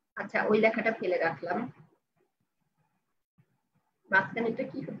 আচ্ছা, ওই লেখাটা ফেলে রাখলাম। মাঝখানেটা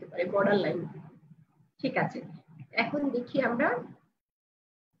কি হতে পারে? Border line. ঠিক আছে, এখন দেখি আমরা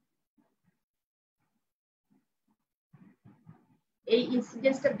এই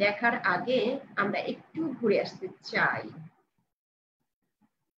ইনসিডেন্সটা দেখার আগে আমরা একটু ঘুরে আসতে চাই।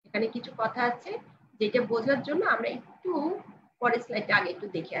 এখানে কিছু কথা আছে যেটা বোঝার জন্য আমরা একটু পরের স্লাইডটা আগে একটু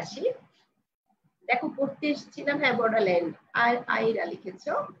দেখে আসি। দেখো পড়তে এসেছিলাম, হ্যাঁ বর্ডারল্যান্ড, আর আইরা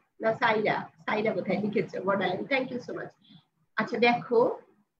লিখেছো না সাইরা, সাইরা কোথায় লিখেছো, borderland, thank you so much. আচ্ছা দেখো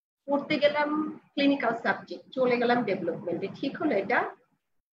পড়তে গেলাম ক্লিনিক্যাল সাবজেক্ট, চলে গেলাম ডেভেলপমেন্টে, ঠিক হলো এটা?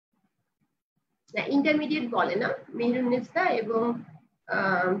 ইন্টারমিডিয়েট বলে না মেহরুন্নেসা এবং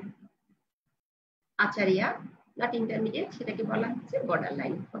আচারিয়া, নট ইন্টারমিডিয়েট, সেটাকে বলা হচ্ছে বর্ডার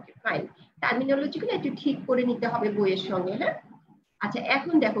লাইন। ওকে ফাইন, টার্মিনোলজিগুলো একটু ঠিক করে নিতে হবে বইয়ের সঙ্গে, হ্যাঁ। আচ্ছা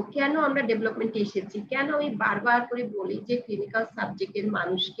এখন দেখো কেন আমরা ডেভেলপমেন্টে এসেছি, কেন আমি বারবার করে বলি যে ক্লিনিক্যাল সাবজেক্টের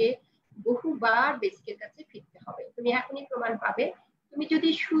মানুষকে বহুবার বেসিকের কাছে ফিরতে হবে। তুমি এখনই প্রমাণ পাবে, তুমি যদি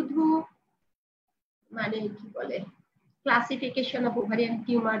শুধু মানে কি বলে ক্লাসিফিকেশন অফ ওভারিয়ান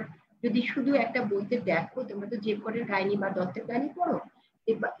টিউমার যদি শুধু একটা বইতে দেখো, তোমরা তো যে পরের গাইনি বা দত্তের গাইনি পড়ো,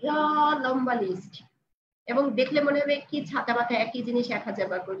 দেখবা লম্বা লিস্ট, এবং দেখলে মনে হবে কি ছাতা মাথায় একই জিনিস 1000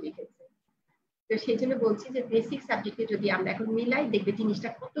 বার করে লিখেছে। তো সেই জন্য বলছি যে বেসিক সাবজেক্টে যদি আমরা এখন মিলাই, দেখবে জিনিসটা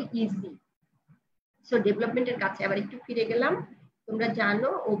কত ইজি। সো ডেভেলপমেন্টের কাছে আবার একটু ফিরে গেলাম। তোমরা জানো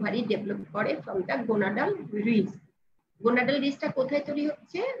ওভারি ডেভেলপ করে from the gonadal ridge. Gonadal রিজটা কোথায় তৈরি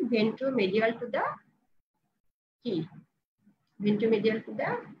হচ্ছে? ভেন্ট্রোমেডিয়াল টু দ্য কি, ভেন্ট্রোমেডিয়াল টু দ্য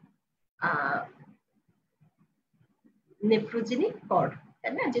নেফ্রোজেনিক কর্ড,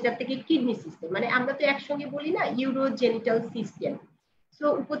 তাই না, যেটা থেকে কিডনি সিস্টেম, মানে আমরা তো একসঙ্গে বলি না ইউরোজেনিটাল সিস্টেম। সো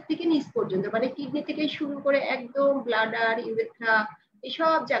উপর থেকে নিচ পর্যন্ত মানে কিডনি থেকে শুরু করে একদম ব্লাডার, ইউরেথ্রা,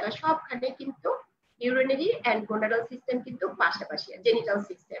 এইসব জায়গা সবখানে কিন্তু ইউরিনারি অ্যান্ড গোনাডাল সিস্টেম কিন্তু পাশাপাশি, জেনিটাল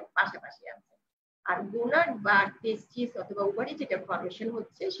সিস্টেম পাশাপাশি আছে। আর গোনাড বা টেস্টিস অথবা ওভারি যেটা ফর্মেশন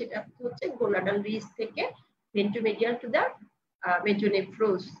হচ্ছে সেটা হচ্ছে গোনাডাল রিজ থেকে ভেন্ট্রোমেডিয়াল টু দা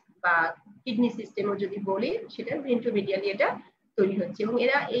মেজোনেফ্রোস বা কিডনি সিস্টেমও যদি বলি, সেটা ভেন্ট্রোমেডিয়ালি এটা তৈরি হচ্ছে। এবং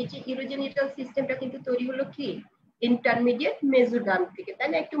এরা এই যে ইউরোজেনিটাল সিস্টেমটা কিন্তু তৈরি হলো কি ইন্টারমিডিয়েট মেজোডার্ম থেকে, তাই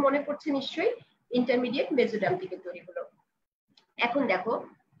না? একটু মনে পড়ছে নিশ্চয়ই, ইন্টারমিডিয়েট মেজোডার্ম থেকে তৈরি হলো। এখন দেখো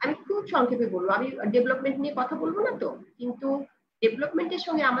আমি খুব সংক্ষেপে বলবো, আমি ডেভেলপমেন্ট নিয়ে কথা বলবো না তো, কিন্তু ডেভেলপমেন্টের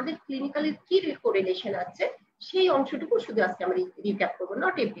সঙ্গে আমাদের ক্লিনিক্যালের কি কোরিলেশন আছে সেই অংশটুকু শুধু আজকে আমরা রিক্যাপ করবো,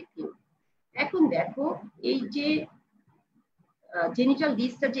 নট এভরিথিং। এখন দেখো এই যে জেনিটাল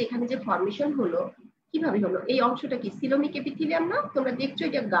ডিসটা যে এখানে যে ফর্মেশন হলো, কিভাবে হলো? এই অংশটা কি সিলোমিক এপিথেলিয়াম না? তোমরা দেখছো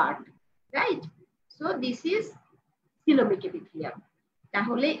এটা guard, right? So this is coelomic epithelium.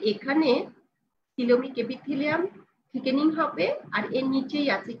 তাহলে এখানে সিলোমিক এপিথেলিয়াম থিকেনিং হবে, আর এর নিচেই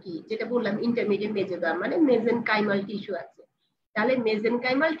আছে কি যেটা বললাম ইন্টারমিডিয়েট মেজোডার্ম, মানে মেজেনকাইমাল টিস্যু আছে। তাহলে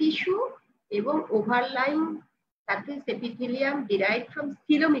মেজেনকাইমাল টিস্যু এবং ওভারলাইং surface epithelium derived from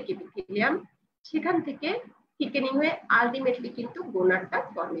coelomic epithelium, সেখান থেকে থিকেনিং হয়ে আলটিমেটলি কিন্তু গোনাডটা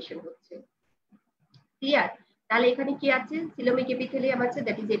ফর্মেশন হচ্ছে। ক্লিয়ার? তাহলে এখানে কি আছে? সিলোমিক এপিথেলিয়াম আছে,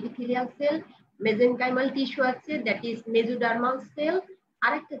 that is epithelial cell. মেজেনকাইমাল tissue আছে, দ্যাট ইজ মেজোডার্মাল সেল।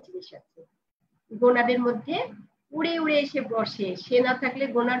 আরেকটা জিনিস আছে, গোনাডের মধ্যে উড়ে উড়ে এসে বসে, সে না থাকলে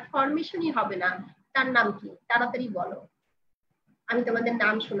গোনাড ফর্মেশনই হবে না। তার নাম কি? তাড়াতাড়ি বলো, আমি তোমাদের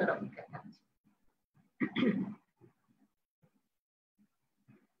নাম শোনার অপেক্ষা থাকছি।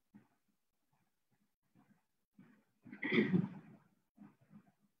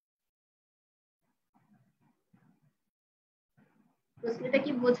 প্রশ্নটা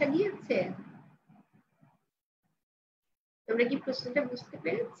কি বোঝা গিয়েছে? তোমরা কি প্রশ্নটা বুঝতে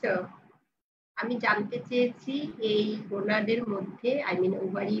পেরেছো? আমি জানতে চেয়েছি এই গোনাডের মধ্যে, আই মিন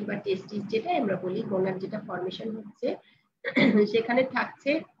ওভারি বা টেস্টিস যেটা আমরা বলি, গোনাড যেটা ফর্মেশন হচ্ছে সেখানে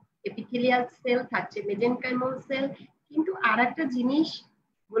থাকছে এপিথেলিয়াল সেল, থাকছে মেজেনকাইমাল সেল, কিন্তু আরেকটা জিনিস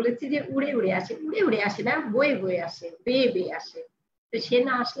বলেছি যে উড়ে উড়ে আসে, উড়ে উড়ে আসে না, বয়ে বয়ে আসে, বেয়ে বেয়ে আসে। তো সে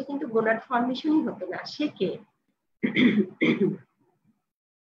না আসলে কিন্তু গোনাড ফর্মেশনই হতো না। সে কে?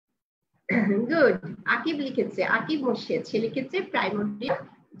 গুড, আকিব লিখেছে, আকিব মোর্শেদ, সে লিখেছে primordial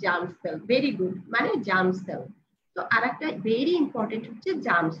germ sell. Very good, মানে জার্ম সেল। তো আরেকটা ভেরি ইম্পর্টেন্ট হচ্ছে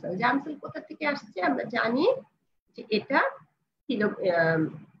জার্ম সেল। জার্ম সেল কোথা থেকে আসছে? আমরা জানি যে এটা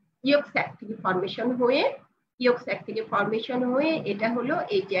ইয়ক স্যাক থেকে ফর্মেশন হয়ে, ইয়ক স্যাক থেকে ফর্মেশন হয়ে এটা হলো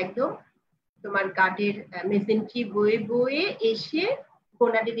এই যে একদম তোমার গাটের মেসেন্ট্রি বয়ে বয়ে এসে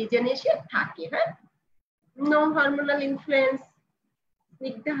গোনাডের রিজনে এসে থাকে। হ্যাঁ, no hormonal influence,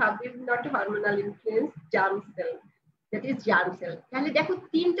 Snigdha Habib, not hormonal influence, germ sell, that is germ sell. তাহলে দেখো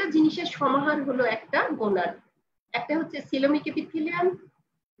তিনটা জিনিসের সমাহার হলো একটা গোনাড। একটা হচ্ছে coelomic epithelium,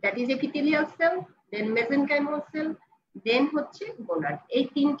 that is epithelial cell, then mesenchymal sell, দেন হচ্ছে গোনাড। এই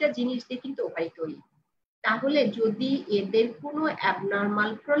তিনটা জিনিস দিয়ে কিন্তু ওভারি তৈরি। তাহলে যদি এদের কোনো অ্যাবনর্মাল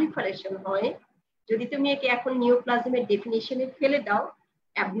প্রলিফারেশন হয়, যদি তুমি একে এখন নিওপ্লাজমের ডেফিনিশনে ফেলে দাও,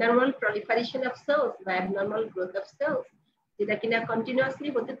 অ্যাবনর্মাল প্রলিফারেশন অফ সেলস বা অ্যাবনর্মাল গ্রোথ অফ সেলস, যেটা কিনা কন্টিনিউয়াসলি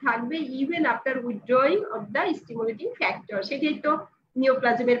হতে থাকবে even after withdrawing of the stimulating factor, সেটাই তো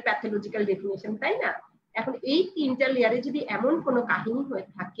নিওপ্লাজমের প্যাথোলজিক্যাল ডেফিনিশন, তাই না? এখন এই তিনটা লেয়ারে যদি এমন কোনো কাহিনী হয়ে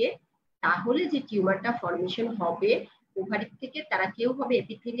থাকে তাহলে যে টিউমারটা ফর্মেশন হবে ওভারি থেকে, তারা কেউ হবে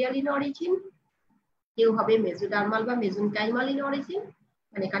এপিথেলিয়াল ইন অরিজিন, কেউ হবে মেজোডার্মাল বা মেজেনকাইমাল ইন অরিজিন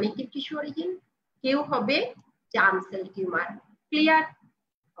মানে কানেকটিভ টিস্যু অরিজিন, কেউ হবে জার্ম সেল টিউমার। ক্লিয়ার?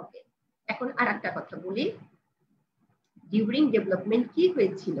 ওকে, এখন আর একটা কথা বলি, ডিউরিং ডেভেলপমেন্ট কি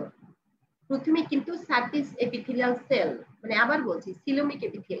হয়েছিল। প্রথমে কিন্তু সারফেস এপিথেলিয়াল সেল, মানে আবার বলছি সিলোমিক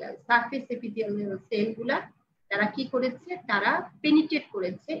এপিথেলিয়াল সারফেস এপিথেলিয়াল সেলগুলা তারা কি করেছে, তারা পেনিট্রেট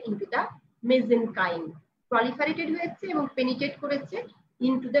করেছে ইনটু দা মেজেনকাইম, প্রলিফারেটেড হয়েছে এবং পেনিট্রেট করেছে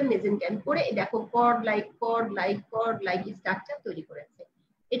ইনটু দা মেজেনকাইম করে দেখো কর্ড লাইক স্ট্রাকচার তৈরি করেছে।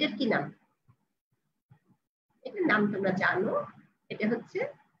 এটার কি নাম? এটার নাম তোমরা জানো, এটা হচ্ছে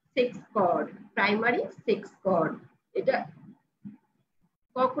sex cord, primary sex cord. এটা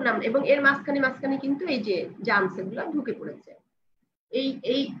কখন আমরা, এবং এর মাঝখানে কিন্তু এই যে জার্ম সেলগুলো ঢুকে পড়েছে।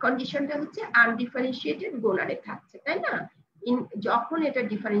 এই কন্ডিশনটা হচ্ছে আনডিফারেন্সিয়েটেড গোনাডে থাকছে, তাই না? যখন এটা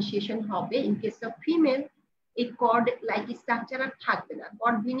ডিফারেন্সিয়েশন হবে ইন কেস অফ ফিমেল, এই কর্ড লাইক স্ট্রাকচার আর থাকবে না,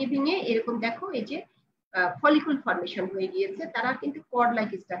 কর্ড ভেঙে ভেঙে এরকম দেখো এই যে ফলিকুল ফর্মেশন হয়ে গিয়েছে, তারা কিন্তু কর্ড লাইক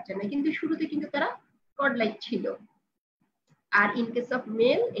স্ট্রাকচার নেই, কিন্তু শুরুতে কিন্তু তারা কর্ড লাইক ছিল। আর ইন কেস অফ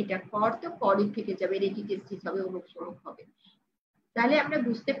মেল এটা কর্ড তো কর্ডই থেকে যাবে, রেডিটেস্টিস হবে, অমুক সমুক হবে। তাহলে আমরা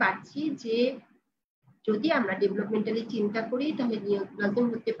বুঝতে পারছি যে যদি আমরা ডেভেলপমেন্টালি চিন্তা করি তাহলে নিওপ্লাজম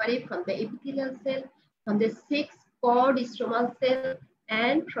হতে পারে from the epithelial cell, from the sex cord stromal sell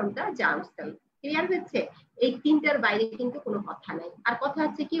and from the germ sell. Clear হচ্ছে? এই তিনটার বাইরে কিন্তু কোনো কথা নাই। আর কথা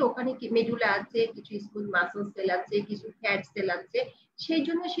আছে কি, ওখানে কি মেডুলা আছে, কিছু স্মুথ মাসল সেল আছে, কিছু ফ্যাট সেল আছে, সেই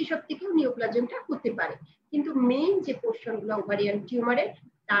জন্য সেসব থেকেও নিওপ্লাজমটা হতে পারে। কিন্তু মেইন যে পোর্শন গুলো ওভারিয়ান টিউমারের,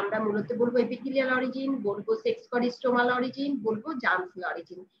 তা আমরা মূলত বলবো এপিথেলিয়াল অরিজিন, বলবো সেক্স কর্ড স্ট্রোমাল অরিজিন, বলবো জার্ম সেল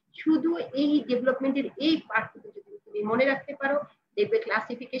অরিজিন। শুধু এই ডেভেলপমেন্টের এই পার্টটুকু যদি তুমি মনে রাখতে পারো, দেখবে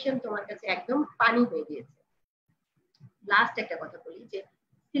ক্লাসিফিকেশন তোমার কাছে একদম পানি হয়ে গিয়েছে। লাস্ট একটা কথা বলি যে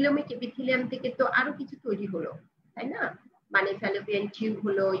সিলোমিক এপিথেলিয়াম থেকে তো আরো কিছু তৈরি হলো, তাই না? মানে ফ্যালোপিয়ান টিউব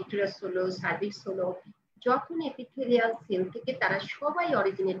হলো, ইউটেরাস হলো, সার্ভিক্স হলো। যখন এপিথেলিয়াল সেল থেকে তারা সবাই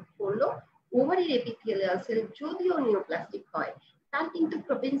অরিজিনেট করলো, ওভারির এপিথেলিয়াল সেল যদিও নিওপ্লাস্টিক হয়, তার কিন্তু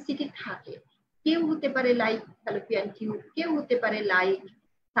প্রপেন্সিটি থাকে। কেউ হতে পারে লাইক ফ্যালোপিয়ান টিউব, কেউ হতে পারে like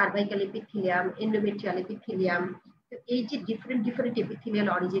cervical epithelium, endometrial epithelium. এই যে ডিফারেন্ট এপিথেলিয়াল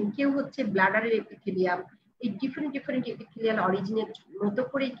অরিজিন, কেউ হচ্ছে ব্লাডারের এপিথেলিয়াম, এই ডিফারেন্ট এপিথেলিয়াল অরিজিনের মতো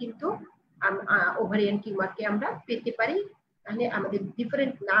করে কিন্তু ওভারিয়ান টিউমারকে আমরা পেতে পারি। তাহলে আমাদের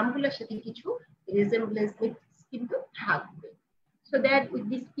ডিফারেন্ট নামগুলোর সাথে কিছু রিজেম্বলেন্স কিন্তু থাকবে। So that with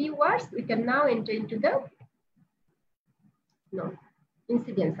these keywords we can now enter into the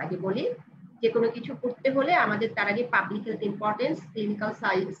incidence. আগে বলি, যে কোনো কিছু করতে হলে আমাদের তার আগে পাবলিক হেলথ ইম্পর্টেন্স, ক্লিনিক্যাল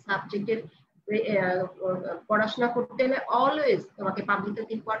সাবজেক্টের পড়াশোনা করতে হলে অলওয়েজ তোমাকে পাবলিক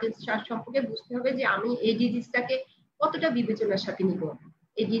হেলথ ইম্পর্টেন্স সম্পর্কে বুঝতে হবে যে আমি এই ডিজিজটাকে কতটা বিবেচনার সাথে নিব।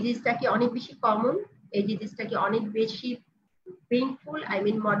 এই ডিজিজটা কি অনেক বেশি কমন, এই ডিজিজটা কি অনেক বেশি পেইনফুল, আই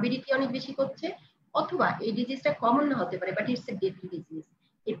মিন মরবিডিটি অনেক বেশি করছে, অথবা এই ডিজিজটা কমন না হতে পারে but it's a deadly disease.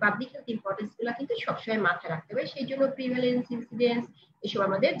 এই পাবলিক হেলথ ইম্পর্টেন্স গুলা কিন্তু সবসময় মাথায় রাখতে হবে। সেই জন্য প্রিভ্যালেন্স, ইনসিডেন্স এসব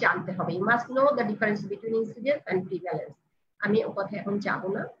আমাদের জানতে হবে। You must know the difference between incidence and prevalence. আমি ও কথা এখন যাব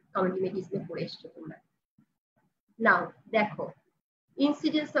না, কমিউনিটি মেডিসিনে পড়ে এসছো তোমরা। নাও দেখো,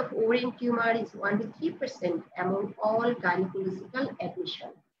 incidence of ovarian tumor is 1 to 3% among all gynecological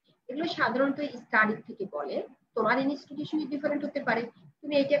admission. এগুলো সাধারণত স্টাডি থেকে বলে, তোমার ইনস্টিটিউশনে ডিফারেন্ট হতে পারে।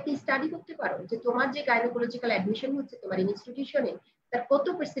 তুমি এটা একটা স্টাডি করতে পারো যে তোমার যে গাইনোকোলজিক্যাল অ্যাডমিশন হচ্ছে তোমার ইনস্টিটিউশনে, তার কত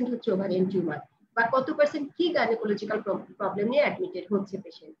পার্সেন্ট হচ্ছে ওভারিয়ান টিউমার, বা কত পার্সেন্ট কি গাইনোকোলজিক্যাল প্রবলেম নিয়ে অ্যাডমিটেড হচ্ছে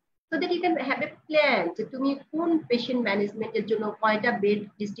patient. So that you can have a plan যে তুমি কোন পেশেন্ট ম্যানেজমেন্টের জন্য কয়টা বেড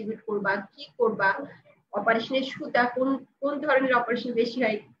ডিস্ট্রিবিউট করবা, কি করবা, অপারেশনের সুতা কোন ধরনের অপারেশন বেশি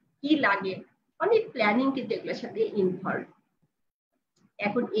হয়, কি লাগে, অনেক প্ল্যানিং কিন্তু এগুলোর সাথে ইনভলভ।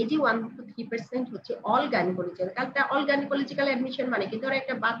 এখন এই যে 1 to 3% হচ্ছে অল গাইনোকোলজিক্যাল, তাহলে অল গাইনোকোলজিক্যাল অ্যাডমিশন মানে কিন্তু ধরো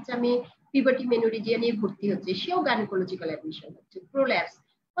একটা বাচ্চা মেয়ে পিউবার্টি মেনোরেজিয়া নিয়ে ভর্তি হচ্ছে, সেও গাইনোকোলজিক্যাল অ্যাডমিশন হচ্ছে, প্রোল্যাপস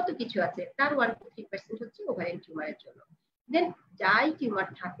কত কিছু আছে, তার 1 to 3% হচ্ছে ওভারিয়ান টিউমারের জন্য। দেন যাই টিউমার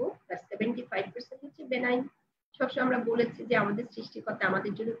থাকুক তার 75% হচ্ছে বেনাইন। সবসময় আমরা বলেছি যে আমাদের সৃষ্টিকর্তা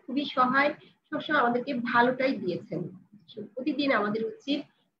আমাদের জন্য খুবই সহায়, সবসময় আমাদেরকে ভালোটাই দিয়েছেন। প্রতিদিন আমাদের উচিত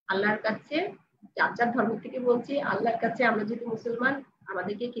আল্লাহর কাছে, যার ধর্ম থেকে বলছি, আল্লাহর কাছে আমরা যদি মুসলমান,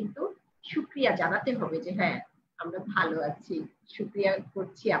 আমাদেরকে কিন্তু শুকরিয়া জানাতে হবে যে হ্যাঁ আমরা ভালো আছি, শুকরিয়া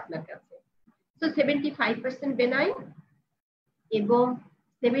করছি আপনার কাছে। তো 75% বেনাইন এবং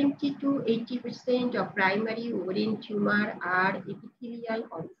 70 to 80% of primary ovarian tumor are epithelial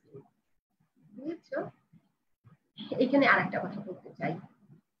origin. বুঝছো? এখানে আরেকটা কথা বলতে চাই,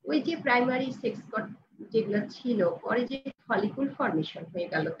 ওই যে প্রাইমারি সেক্স কর্ড যেগুলো ছিল পরে যে ফলিকুল ফর্মেশন হয়ে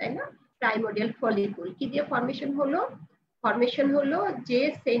গেল, তাই না? প্রাইমোডিয়াল ফলিকুল কি দিয়ে ফর্মেশন হলো? ফরমেশন হলো যে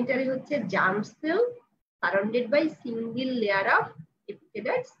সেন্টারে হচ্ছে germ sell surrounded by single layer of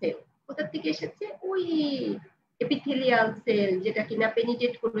epithelial cell. কোথা থেকে এসেছে? ওই এপিথেলিয়াল সেল যেটা কিনা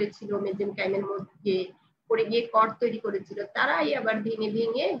পেনিট্রেট করেছিল মেসেনকাইমের মধ্যে, করে গিয়ে কর তৈরি করেছিল, তারাই আবার ভেঙে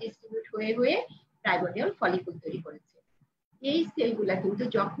ভেঙে ডিস্ট্রিবিউট হয়ে হয়ে প্রাইমোডিয়াল ফলিকুল তৈরি করেছে। এই সেলগুলা কিন্তু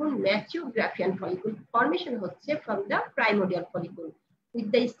যখন ম্যাচিউর গ্রাফিয়ান ফলিকুল ফরমেশন হচ্ছে from the primordial follicle with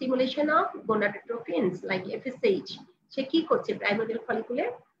the stimulation of গোনাডোট্রোফিনস like FSH, সে কি করছে? প্রাইমোডিয়াল ফলিকুলে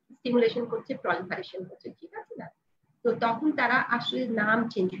স্টিমুলেশন করছে, প্রলিফারেশন করছে, ঠিক আছে না? তো তখন তারা আসলে নাম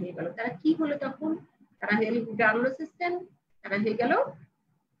চেঞ্জ হয়ে গেল। তারা কি হলো তখন? তারা হয়ে গেল গ্রানুলোসিস সেল, তারা হয়ে গেল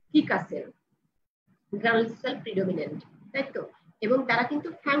থিকা সেল, গ্রানুলোসিস সেল প্রিডোমিনেন্ট, তাই তো? এবং তারা কিন্তু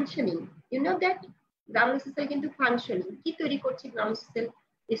functioning, you know that গ্রানুলোসিস sell কিন্তু ফাংশনিং কি তৈরি করছে? গ্রানুলোসিস সেল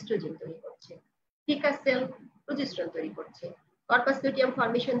এস্ট্রোজেন তৈরি করছে, থিকা সেল প্রোজেস্টেরন তৈরি করছে। কর্পাস লুটিয়াম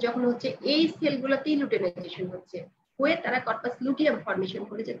ফর্মেশন যখন হচ্ছে, এই সেলগুলোতেই লুটেনাইজেশন হচ্ছে, হয়ে তারা কর্পাস লুটিয়াম ফর্মেশন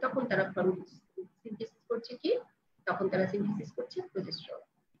করেছে, তখন তারা সিনথেসিস করছে কি? তখন তারা সিনথেসিস করছে প্রোজেস্টেরন।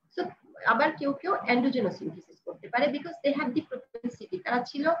 সো আবার কেউ কেউ এন্ডোজেনাস সিনথেসিস করতে পারে because they have the propensity, তারা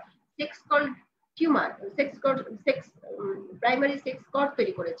ছিল sex called tumour, sex primary sex cord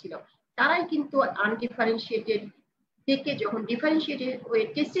তৈরি করেছিল, তারাই কিন্তু আনডিফারেন্সিয়েটেড থেকে যখন ডিফারেন্সিয়েটেড হয়ে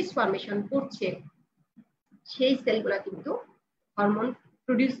টেস্টিস ফর্মেশন করছে, সেই সেলগুলা কিন্তু হরমোন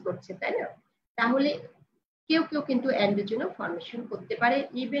প্রডিউস করছে, তাই না? তাহলে কেউ কেউ কিন্তু অ্যান্ড্রোজেনও ফর্মেশন করতে পারে,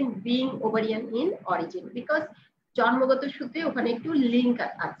 even being ovarian in origin, because জন্মগত সূত্রে ওখানে একটু লিঙ্ক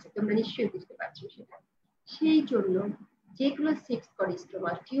আছে, তোমরা নিশ্চয়ই বুঝতে পারছো সেটা। সেই জন্য যেগুলো সেক্স কর্ড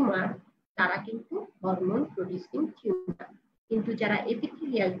স্ট্রোমাল টিউমার তারা কিন্তু হরমোন প্রডিউসিং টিউমার, কিন্তু যারা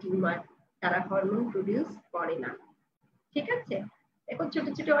এপিথেলিয়াল টিউমার তারা হরমোন প্রডিউস করে না, ঠিক আছে? এখন ছোট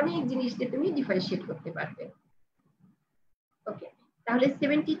ছোট অনেক জিনিস দিয়ে তুমি ডিফারেন্সিয়েট করতে পারবে। ওকে, তাহলে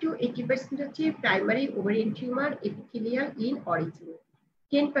 70 to 80% হচ্ছে primary ovarian tumour epithelial in origin,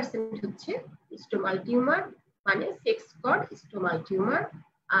 10% হচ্ছে স্টোমাল টিউমার মানে সেক্স কর্ড স্টোমাল টিউমার,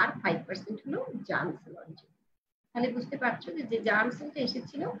 আর 5% হলো জার্ম সেল অরিজিন। তাহলে বুঝতে পারছো যে জার্ম সেলটা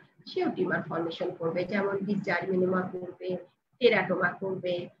এসেছিল সেও টিউমার ফর্মেশন করবে, যেমন ডিসজার্মিনোমা করবে, টেরাটোমা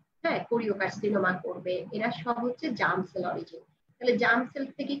করবে, হ্যাঁ, কোরিওকার্সিনোমা করবে, এরা সব হচ্ছে জার্ম সেল অরিজিন। তাহলে জার্ম সেল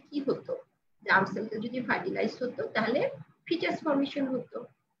থেকে কি হতো? জার্ম সেলটা যদি ফার্টিলাইজ হতো তাহলে ফিটাস ফর্মেশন হতো।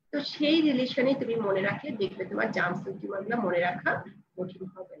 তো সেই রিলেশনে তুমি মনে রাখলে দেখবে তোমার জার্ম সেল টিউমারগুলো মনে রাখা কঠিন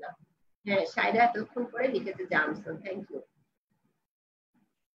হবে না। হ্যাঁ, সাইরা এতক্ষণ পরে লিখেছে জার্ম সেল, থ্যাংক ইউ।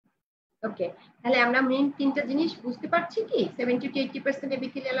 ওকে, তাহলে আমরা মেইন তিনটা জিনিস বুঝতে পারছি কি? 70 to 80%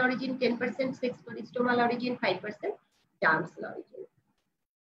 epithelial origin, 10% sex cord স্টোমাল origin, 5% germ sell origin.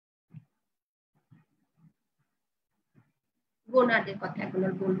 গোনাডের কথা এখন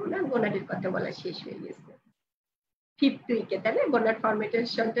আর বলবো না, গোনাডের কথা বলা শেষ হয়ে গেছে। 5th উইকে তাহলে গোনাড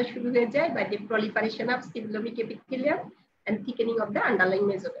ফর্মেশনটা শুরু হয়ে যায় by the proliferation of coelomic epithelium and thickening of the underlying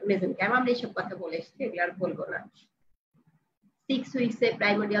mesenchyme. আমরা এইসব কথা বলে এসেছি, এগুলো আর বলবো না। 6 উইকসে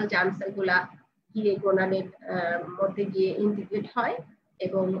প্রাইমোডিয়াল জার্ম সেলগুলা গিয়ে গোনাডের মধ্যে গিয়ে ইন্টিগ্রেট হয়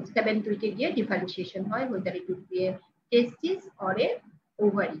এবং 7th উইকে গিয়ে ডিফারেন্সিয়েশন হয় whether it would be a testis or a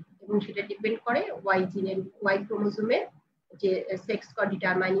ovary, এবং সেটা ডিপেন্ড করে ওয়াই জিনের, ওয়াই ক্রোমোজোমের যে সেক্স কর্ড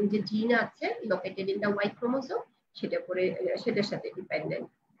ডিটারমাইনিং যে জিন আছে located in the Y chromosome, সেটা করে সেটার সাথে ডিপেন্ডেন্ট।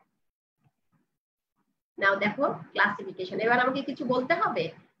 নাও দেখো ক্লাসিফিকেশন, এবার আমাকে কিছু বলতে হবে,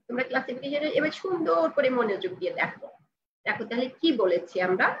 তোমরা ক্লাসিফিকেশন এবার সুন্দর করে মনোযোগ দিয়ে দেখো। দেখো তাহলে কি বলেছি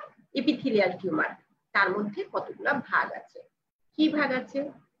আমরা? এপিথেলিয়াল টিউমার, তার মধ্যে কতগুলো ভাগ আছে। কি ভাগ আছে?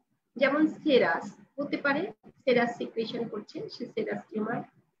 যেমন সেরাস হতে পারে, সেরাস সিক্রেশন করছে, সে সেরাস টিউমার।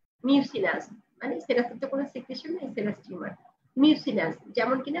 মিউসিনাস মানে সেরাসের তো কোনো সিক্রেশন নেই, সেরাস টিউমার। মিউসিনাস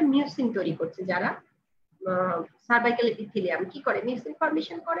যেমন কিনা মিউসিন তৈরি করছে, যারা সার্ভাইকাল এপিথেলিয়াম কি করে? মিউসিন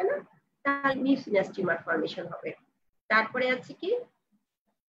ফর্মেশন করে না, তাহলে মিউসিনাস টিউমার ফর্মেশন হবে। তারপরে আছে কি?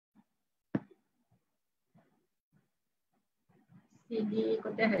 সিডি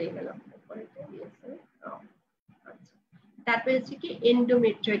কোথায় হারিয়ে গেল? তারপরে হচ্ছে কি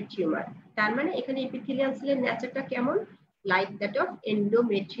এন্ডোমেট্রিয়াল টিউমার, তার মানে এখানে এপিথেলিয়াল সেলের নেচারটা কেমন? Like that of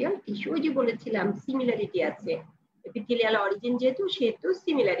endometrial tissue. ওই যে বলেছিলাম সিমিলারিটি আছে, এপিথেলিয়াল অরিজিন যেহেতু সেহেতু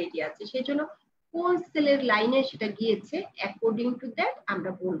সিমিলারিটি আছে, সেজন্য কোন সেলের লাইনে সেটা গিয়েছে অ্যাকর্ডিং টু দ্যাট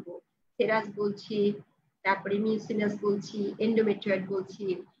আমরা বলবো। সেরাস বলছি, তারপরে মিউসিনাস বলছি, এন্ডোমেট্রিয়াল বলছি।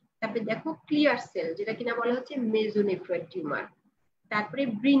 তারপরে দেখো ক্লিয়ার সেল, যেটা কিনা বলা হচ্ছে মেজোনেফ্রয়েড টিউমার। তারপরে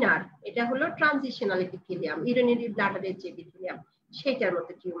ব্রিনার, এটা হলো ট্রানজিশনাল এপিথেলিয়াম, ইউরিনারি ব্লাডারের যে এপিথেলিয়াম সেটার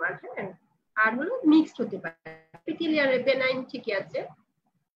মধ্যে টিউমার। হ্যাঁ, আর হলো মিক্সড হতে পারে, এপিথেলিয়াল বেনাইন ঠিকই আছে,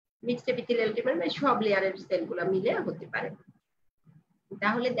 মিক্সড এপিথেলিয়াল টিউমার মানে সব লেয়ারের সেলগুলো মিলে হতে পারে।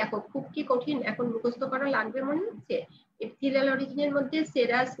 তাহলে দেখো খুব কি কঠিন এখন মুখস্থ করা লাগবে মনে হচ্ছে? এপিথেলিয়াল অরিজিনের মধ্যে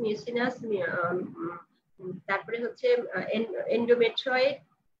সেরাস, মিউসিনাস, তারপরে হচ্ছে এন্ডোমেট্রয়েড,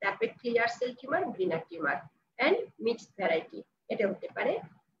 তারপরে clear cell tumour, greener tumour and mixed variety, এটা হতে পারে।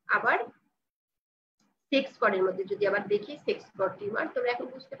 আবার সেক্স কডের মধ্যে যদি আবার দেখি সেক্স কড টিউমার, তোমরা এখন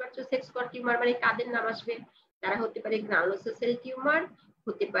বুঝতে পারছো সেক্স কড টিউমার মানে কাদের নাম আসবে। তারা হতে পারে গ্রানুলোসা সেল টিউমার,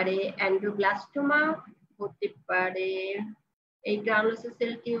 হতে পারে অ্যান্ড্রোব্লাস্টোমা, হতে পারে এই গ্রানুলোসা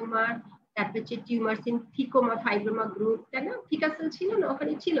সেল টিউমার, তারপরে হচ্ছে টিউমারস ইন থিকোমা ফাইব্রোমা গ্রুপ, তাই না? থিকা সেল ছিল না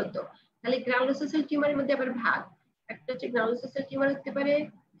ওখানে, ছিল তো। তাহলে গ্রানুলোসা সেল টিউমারের মধ্যে আবার ভাগ, একটা হচ্ছে গ্রানুলোসা সেল টিউমার হতে পারে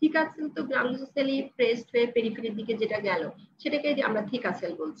থিকা সেল, তো গ্রানুলোসা সেলই প্রেসড হয়ে পেরিফেরির দিকে যেটা গেল সেটাকে আমরা থিকা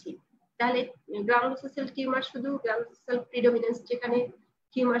সেল বলছি। তাহলে গ্রানুলোসা সেল টিউমার শুধু গ্রানুলোসা সেল প্রিডমিনেন্স যেখানে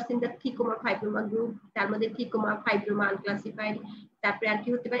টিউমারস ইন দা থিকোমা ফাইব্রোমা গ্রুপ, তার মধ্যে থিকোমা ফাইব্রোমা আনক্লাসিফাইড। তারপরে আর কি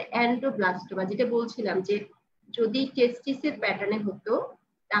হতে পারে অ্যান্ড্রোব্লাস্টোমা, যেটা বলছিলাম যে যদি টেস্টিসের প্যাটার্নে হতো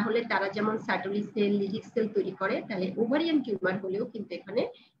তাহলে তারা যেমন সার্টোলি সেল লিডিক সেল তৈরি করে, তাহলে ওভারিয়ান টিউমার হলেও কিন্তু এখানে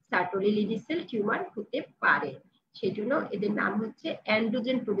সার্টোলি লিডিক সেল টিউমার হতে পারে। সেই জন্য এদের নাম হচ্ছে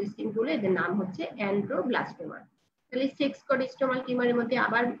অ্যান্ড্রোজেন প্রোডিউসিং বলে এদের নাম হচ্ছে অ্যান্ড্রোব্লাস্টোমা। তাহলে সেক্স কড স্টোমাল টিউমারের মধ্যে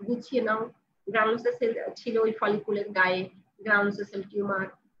আবার গুছিয়ে নাও, গ্রানুলোসা সেল ছিল ওই ফলিকুলের গায়ে, গ্রানুলোসা সেল টিউমার,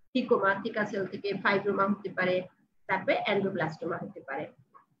 থিকোমা, থিকা সেল থেকে ফাইব্রোমা হতে পারে, তারপরে অ্যান্ড্রোব্লাস্টোমা হতে পারে।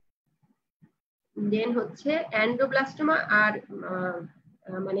 দেন হচ্ছে অ্যান্ড্রোব্লাস্টোমা আর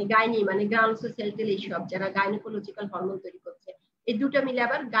মানে গাইনি মানে গ্রানুলোসা সেল টেল এইসব যারা গাইনোকোলজিক্যাল হরমোন তৈরি করছে, এই দুটো মিলে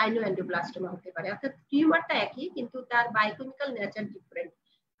আবার গাইনো অ্যান্ড্রোব্লাস্টোমা হতে পারে। অর্থাৎ টিউমারটা একই কিন্তু তার বায়োকেমিক্যাল নেচার ডিফারেন্ট।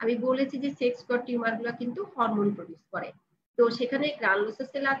 আমি বলেছি যে সেক্স কড টিউমার গুলো কিন্তু হরমোন প্রডিউস করে, তো সেখানে গ্রানুলোসা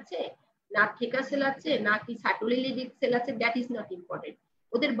সেল আছে না থিকা সেল আছে না কি সার্টোলিলিডিক সেল আছে, দ্যাট ইজ নট ইম্পর্টেন্ট।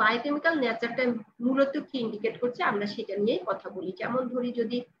 ওদের বায়োকেমিক্যাল নেচারটা মূলত কি ইন্ডিকেট করছে আমরা সেটা নিয়ে কথা বলি। যেমন ধরি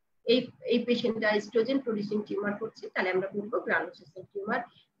যদি এই পেশেন্টটা এস্ট্রোজেন প্রোডিউসিং টিউমার করছে তাহলে আমরা বলবো গ্রানুলোসা সেল টিউমার।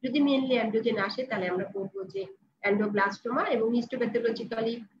 যদি মেইনলি অ্যান্ড্রোজেন আসে তাহলে আমরা বলবো যে অ্যান্ড্রোব্লাস্টোমা, এবং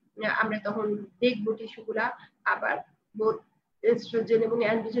হিস্টোপ্যাথোলজিক্যালি আমরা তখন দেখবো টিস্যুগুলা আবার বোথ এস্ট্রোজেন এবং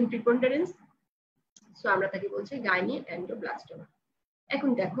অ্যান্ড্রোজেন প্রিপন্ডারেন্স, সো আমরা তাকে বলছি গাইনি অ্যান্ড্রোব্লাস্টোমা। এখন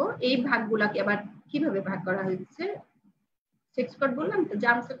দেখো এই ভাগগুলাকে আবার কিভাবে ভাগ করা হয়েছে। সেক্স কড বললাম তো,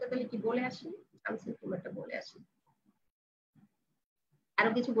 জার্ম সেলটা তাহলে কি বলে আসি, জার্ম সেল টিউমারটা বলে আসি। আরো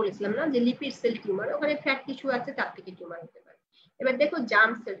কিছু বলেছিলাম না যে লিপিড সেল টিউমার, ওখানে ফ্যাট টিস্যু আছে তার থেকে টিউমার হতে পারে। এবার দেখো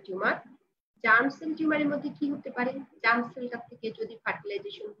germ cell tumour, germ sell টিউমারের মধ্যে কি হতে পারে, জার্ম সেলটা থেকে যদি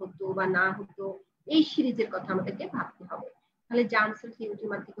ফার্টিলাইজেশন হতো বা না হতো এই সিরিজের কথা আমাদেরকে ভাবতে হবে। তাহলে জার্ম সেল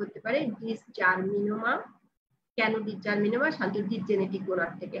টিউমার থেকে হতে পারে ডিসজার্মিনোমা, কেন ডিসজার্মিনোমা, সাধারণত ডিসজেনেটিক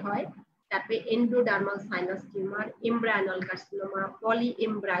ডোনার থেকে হয়। তারপরে এন্ডোডার্মাল সাইনাস টিউমার, এমব্রায়োনাল কার্সিনোমা, পলি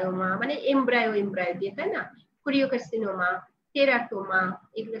এমব্রায়োমা মানে এমব্রায়ো দিয়ে, তাই না, কোরিওকার্সিনোমা, টেরাটোমা,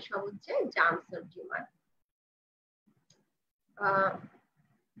 এগুলো সব হচ্ছে জার্ম সেল টিউমার।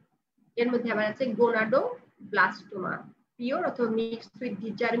 এর মধ্যে আবার আছে গোনাডোব্লাস্টোমা, পিওর অথবা mixed with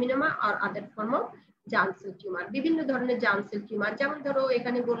ডিসজার্মিনোমা R other form of germ cell tumour. বিভিন্ন ধরনের জার্ম সেল টিউমার, যেমন ধরো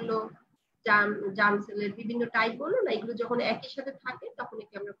এখানে বললো জার্ম সেলের বিভিন্ন টাইপ বললো না, এগুলো যখন একই সাথে থাকে তখন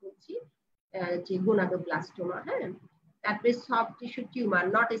একে আমরা বলছি যে গোনাডোব্লাস্টোমা। হ্যাঁ, তারপরে soft tissue tumour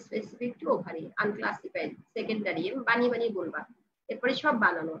not specific to ovary, unclassified, secondary, বানিয়ে বানিয়ে বলবা, এরপরে সব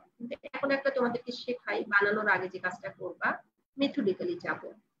বানানো। এখন একটা তোমাদেরকে শেখাই, বানানোর আগে যে কাজটা করবা মেথডিক্যালি যাবো।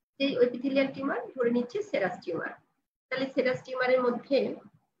 সেই এপিথেলিয়াল টিউমার ধরে নিচ্ছে সেরাস টিউমার। তাহলে সেরাস টিউমারের মধ্যে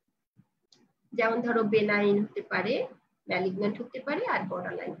যেমন ধরো বেনাইন হতে পারে, ম্যালিগন্যান্ট হতে পারে আর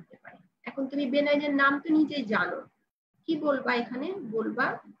বর্ডারলাইন হতে পারে। এখন তুমি বেনাইনের নাম তো নিজেই জানো, কি বলবা এখানে, বলবা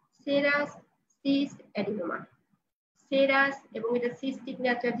সেরাস সিস অ্যাডিনোমা। সেরাস এবং এটা সিস্টিক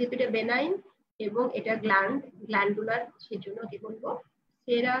নেচার, যেহেতু এটা বেনাইন এবং এটা গ্ল্যান্ডুলার, সেজন্য কি বলবো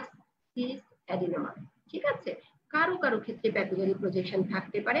সেরাস সিস অ্যাডিনোমা। ঠিক আছে, কারো কারো ক্ষেত্রে প্যাপিলারি প্রজেকশন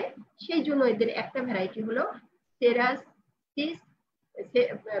থাকতে পারে, সেই জন্য এদের একটা ভ্যারাইটি হলো সেরাস সিস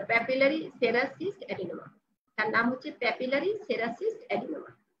প্যাপিলারি সেরাসিস অ্যাডিনোমা, তার নাম হচ্ছে প্যাপিলারি সেরাসিস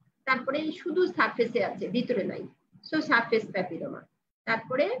অ্যাডিনোমা। তারপরে শুধু সারফেসে আছে, ভিতরে নাই, সো সারফেস প্যাপিলোমা।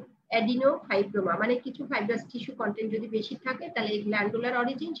 তারপরে অ্যাডিনো ফাইব্রোমা, মানে কিছু ফাইব্রাস টিস্যু কন্টেন্ট যদি বেশি থাকে তাহলে গ্ল্যান্ডুলার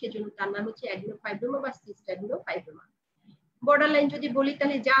অরিজিন, সেজন্য তার নাম হচ্ছে অ্যাডিনো ফাইব্রোমা বা cyst adeno fibroma. Border line যদি বলি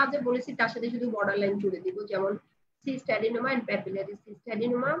তাহলে যা যা বলেছি তার সাথে শুধু বর্ডার লাইন জুড়ে দিব, যেমন cyst adenoma and papillary cyst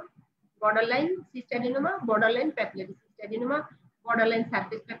adenoma, border line cyst adenoma, border line papillary cyst adenoma, border line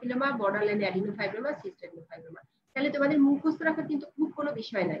surface papilloma, border line adeno fibroma, cyst adeno fibroma. তাহলে তোমাদের মুখস্থ রাখার কিন্তু খুব কোনো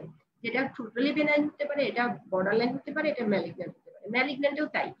বিষয় নাই, যেটা টোটালি বেনাইন হতে পারে, এটা বর্ডার লাইন হতে পারে, এটা ম্যালিগন্যান্ট হতে পারে। ম্যালিগন্যান্টেও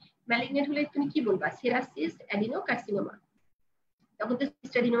তাই, ম্যালিগন্যান্ট হলে তুমি কি বলবা সেরাসিস অ্যাডিনো কার্সিনোমা, তখন তো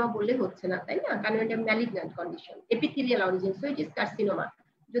সিস্ট অ্যাডিনোমা বললে হচ্ছে না, তাই না, কারণ এটা malignant condition, epithelial origin, so it is carcinoma.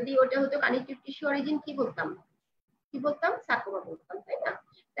 যদি ওটা হতো কানেকটিভ টিস্যু অরিজিন কি বলতাম সার্কোমা বলতাম, তাই না।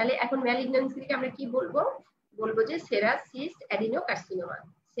 তাহলে এখন ম্যালিগন্যান্সিকে আমরা কি বলবো যে serous cyst adeno carcinoma,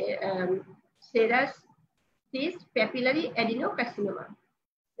 serous cyst papillary adenocarcinoma,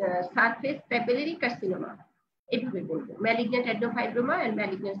 surface papillary carcinoma, এইভাবে বলবো, ম্যালিগন্যান্ট অ্যাডেনোফাইব্রোমা এন্ড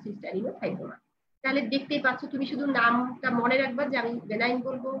ম্যালিগন্যান্ট সিস্ট অ্যাডিনোফাইব্রোমা। তাহলে দেখতেই পাচ্ছ, তুমি শুধু নামটা মনে রাখবা যে আমি বেনাইন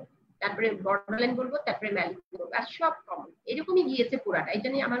বলবো, তারপরে বর্ডারলাইন বলবো, তারপরে ম্যালিগন্যান্ট বলবো, আর সব কমন এরকমই গিয়েছে পুরাটা। এটা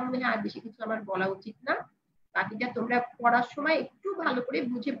নিয়ে আমার মনে হয় আর বেশি কিছু আমার বলা উচিত না। বাকিটা তোমরা পড়ার সময় একটু ভালো করে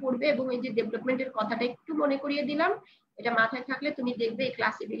বুঝে পড়বে, এবং এই যে ডেভেলপমেন্টের কথাটা একটু মনে করিয়ে দিলাম, এটা মাথায় থাকলে তুমি দেখবে এই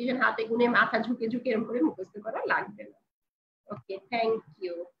ক্লাসিফিকেশন হাতে গুনে মাথা ঝুঁকে ঝুঁকে এরকম করে মুখস্থ করা লাগবে না। ওকে, থ্যাংক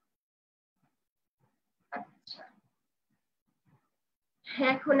ইউ। আচ্ছা,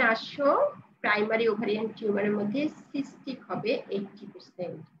 এখন আসো, প্রাইমারি ওভারিয়ান টিউমারের মধ্যে সিস্টিক হবে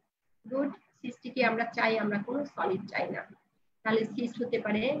 80%। গুড। সিস্টিকে আমরা চাই, আমরা কোনো সলিড চাই না। তাহলে সিস্ট হতে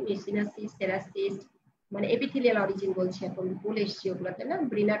পারে মেসিনাস সিস্ট, সেরাস সিস্ট, মানে এপিথেলিয়াল অরিজিন বলছি, এখন বলে এসছি ওগুলোতে না,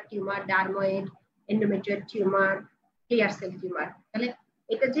 ব্রিনার tumour, dermoid, endometrial tumour, clear cell tumour. তাহলে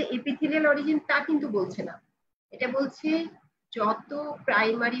এটা যে এপিথেলিয়াল অরিজিন তা কিন্তু বলছে না, এটা বলছে যত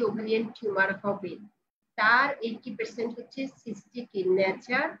প্রাইমারি ওভারিয়ান টিউমার হবে তার 80% হচ্ছে সিস্টিক ইন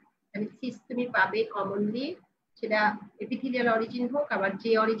নেচার। মানে সিস্ট তুমি পাবে কমনলি, সেটা এপিথেলিয়াল অরিজিন হোক আবার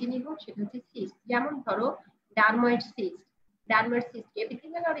যে অরিজিনই হোক, সেটা হচ্ছে সিস্ট। যেমন ধরো dermoid cyst, dermoid cyst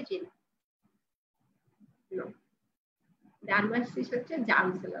epithelial origin? No, dermoid cyst হচ্ছে জার্ম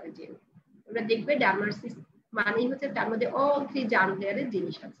সেল অরিজিন। তোমরা দেখবে ডারময়েড সিস্ট মানেই হচ্ছে তার মধ্যে অল থ্রি জার্ম লেয়ারের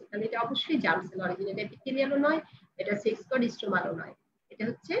জিনিস আছে, তাহলে এটা অবশ্যই জার্ম সেল অরিজিন। এটা এপিথেলিয়ালও নয়, এটা সেক্স কড স্ট্রোমালও নয়, এটা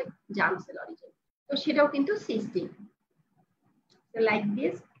হচ্ছে জার্ম সেল অরিজিন। তো সেটাও কিন্তু সিস্টিক, লাইক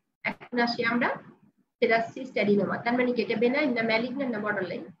দিস। এখন আসি আমরা সেরাস সিস্ট অ্যাডিনোমা, তার মানে কি এটা বেনাইন না ম্যালিগন্যান্ট না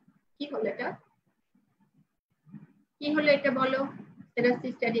বর্ডারলাইন? কি হলো এটা, কি হলো এটা বলো? সেরাস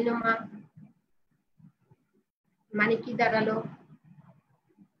সিস্ট অ্যাডিনোমা মানে কি দাঁড়ালো?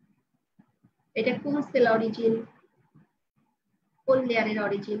 এটা কোন সেল অরিজিন, কোন লেয়ারের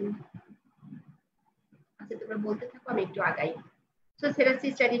অরিজিন? আচ্ছা তোমরা বলতে থাকো, আমি একটু আগাই। So serous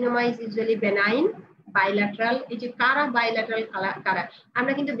cyst adenoma is usually benign bilateral. এই যে কারা বাইল্যাটারাল কারা,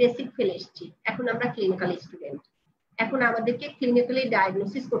 আমরা কিন্তু বেসিক ফেলে এসেছি, এখন আমরা ক্লিনিক্যাল স্টুডেন্ট। এখন আমাদেরকে ক্লিনিক্যালি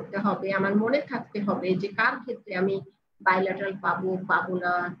ডায়াগনোসিস করতে হবে, আমার মনে থাকতে হবে যে কার ক্ষেত্রে আমি বাইল্যাটারাল পাবো পাবো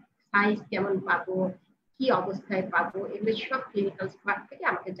না, সাইজ কেমন পাবো, কি অবস্থায় পাবো, এগুলো সব ক্লিনিক্যাল পার্ট থেকে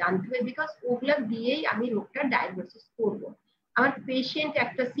আমাকে জানতে হবে, বিকজ ওগুলা দিয়েই আমি রোগটা ডায়াগনোসিস করব। আমার পেশেন্ট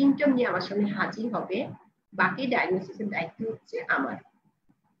একটা সিমটম নিয়ে আমার সামনে হাজির হবে, বাকি ডায়াগনোসিসের দায়িত্ব হচ্ছে আমার।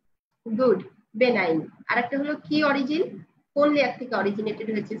 Good, benign. আর একটা হলো কি অরিজিন, কোন লেয়ার থেকে অরিজিনেটেড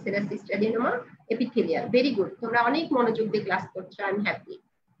হয়েছে serous cyst adenoma? Epithelial. Very good, তোমরা অনেক মনোযোগ দিয়ে ক্লাস করছো, আই এম হ্যাপি।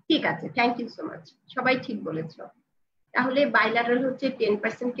 ঠিক আছে, থ্যাংক ইউ সো মাচ, সবাই ঠিক বলেছো। তাহলে বাইল্যাটারাল হচ্ছে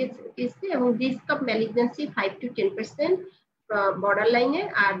 10% কেসে, এবং risk of malignancy 5 to 10% border লাইনে,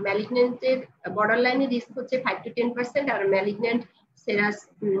 আর ম্যালিগন্যান্টের বর্ডার লাইনে রিস্ক হচ্ছে 5 to 10%, R malignant serous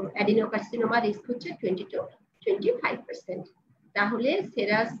adenocarcinoma risk হচ্ছে 20 to 25%। তাহলে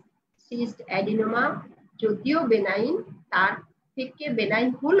সেরাস সিস্ট অ্যাডিনোমা যদিও বেনাইন, তার থেকে বেনাইন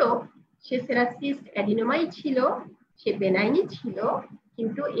হলো, সে সেরাস সিস্ট অ্যাডিনোমাই ছিল, সে বেনাইনই ছিল,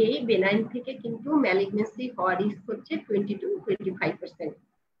 কিন্তু এই বেনাইন থেকে কিন্তু ম্যালিগন্যান্সি হওয়ার রিস্ক হচ্ছে 20 to 25%,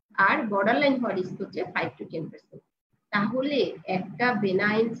 আর বর্ডার লাইন হওয়ার রিস্ক হচ্ছে 5 to 10%। তাহলে একটা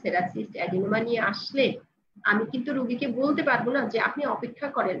বেনাইন সেরাস সিস্ট অ্যাডিনোমা নিয়ে আসলে আমি কিন্তু রোগীকে বলতে পারবো না যে আপনি অপেক্ষা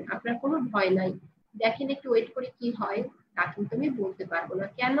করেন, আপনার কোনো ভয় নাই, দেখেন একটু ওয়েট করে কি হয়, তা কিন্তু আমি বলতে পারবো না।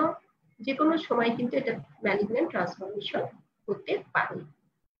 কেন? যে কোনো সময় কিন্তু এটা ম্যালিগন্যান্ট ট্রান্সফরমেশন হতে পারে,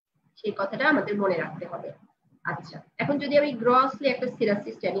 সেই কথাটা আমাদের মনে রাখতে হবে। আচ্ছা, এখন যদি আমি গ্রসলি একটা সেরাস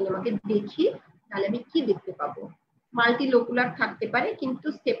সিস্ট অ্যাডিনোমাকে দেখি, তাহলে আমি কি দেখতে পাবো? মাল্টিলোকুলার থাকতে পারে, কিন্তু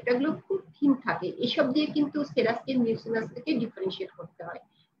সেপ্টাগুলো খুব থিন থাকে, এসব দিয়ে কিন্তু সেরাসকে মিউসিনাস থেকে ডিফারেন্সিয়েট করতে হয়।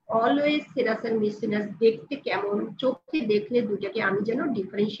 অলওয়েজ সেরাস আর মিউসিনাস দেখতে কেমন, চোখে দেখলে দুটাকে আমি যেন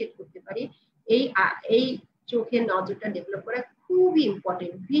ডিফারেন্সিয়েট করতে পারি, এই চোখের নজরটা ডেভেলপ করা খুবই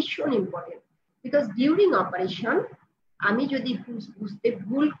ইম্পর্টেন্ট, ভীষণ ইম্পর্টেন্ট। বিকজ ডিউরিং অপারেশন আমি যদি বুঝতে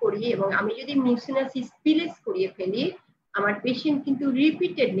ভুল করি এবং আমি যদি মিউসিনাস স্পিলেস করিয়ে ফেলি, আমার পেশেন্ট কিন্তু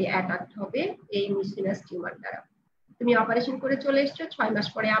রিপিটেডলি অ্যাটাক হবে এই মিউসিনাস টিউমার দ্বারা। তুমি অপারেশন করে চলে এসছো, 6 মাস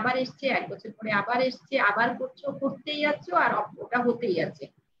পরে আবার এসছে, 1 বছর পরে আবার এসছে, আবার করছো, করতেই যাচ্ছ, আর ওটা হতেই আছে।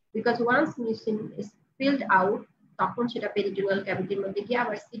 বিকজ ওয়ান্স মিউসিন স্পিলড আউট, তখন সেটা পেরিটোনিয়াল ক্যাভিটির মধ্যে গিয়ে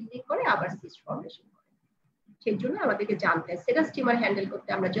আবার সিলিং করে, আবার সিস্ট ফর্মেশন করে। সেই জন্য আমাদেরকে জানতে হয় সেরাস টিউমার হ্যান্ডেল করতে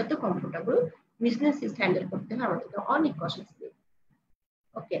আমরা যত কমফোর্টেবল, মিউসিনাস সিস্ট হ্যান্ডেল করতে হয় আমাদেরকে অনেক কষ্টে।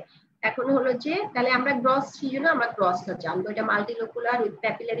 ওকে, এখন হলো যে তাহলে আমরা গ্রস জন্য আমরা গ্রসটা জানবো, এটা মাল্টিলোকুলার উইথ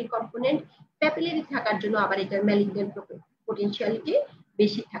প্যাপিলারি কম্পোনেন্ট। প্যাপিলারি থাকার জন্য আবার এটা ম্যালিগন্যান্ট পোটেনশিয়ালিটি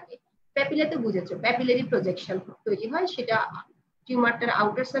বেশি থাকে। প্যাপিলাতে বুঝেছো, প্যাপিলারি প্রজেকশন তৈরি হয়, সেটা টিউমারটার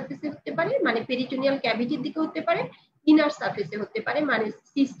আউটার সারফেসে হতে পারে, মানে পেরিটোনিয়াল ক্যাভিটির দিকে হতে পারে, ইনার সারফেসে হতে পারে, মানে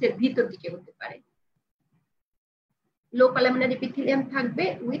সিস্টের ভিতর দিকে হতে পারে। লো কলামিনার এপিথেলিয়াম থাকবে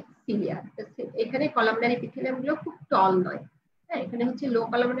উইথ সিলিয়া। এখানে কলামিনার এপিথেলিয়াম গুলো খুব টল নয়, হ্যাঁ, এখানে হচ্ছে লো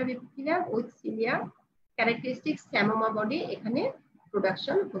কলামিনার epithelium with cilia. Characteristic স্যামোমা body এখানে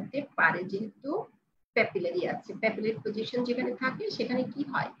প্রোডাকশন হতে পারে, যেহেতু প্যাপিলারি আছে। প্যাপিলারি পজিশন যেখানে থাকে সেখানে কি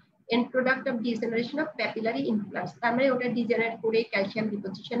হয়, and product of degeneration of papillary implants, তার মানে ওটা ডিজেনারেট করে ক্যালসিয়াম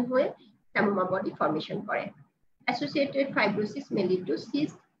ডিপোজিশন হয়ে স্যামোমা বডি ফর্মেশন করে। Associated fibrosis may lead to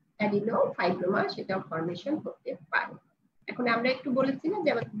cyst অ্যাডিনোফাইব্রোমা, সেটা ফর্মেশন হতে পারে। এখন আমরা একটু বলেছি না যে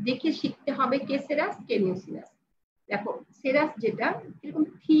আমাদের দেখে শিখতে হবে কে সেরাস কে মিউসিনাস। দেখো সেরাস যেটা এরকম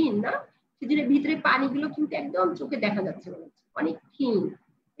থিন না, সেজন্য ভিতরে পানিগুলো কিন্তু একদম চোখে দেখা যাচ্ছে, মনে হচ্ছে অনেক থিন।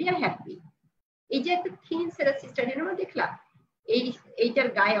 We are happy. এই যে একটা থিন সেরাস সিস্ট অ্যাডিনোমা দেখলা, এইটার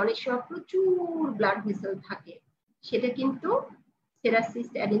গায়ে অনেক সময় প্রচুর ব্লাড ভেসেল থাকে, সেটা কিন্তু serous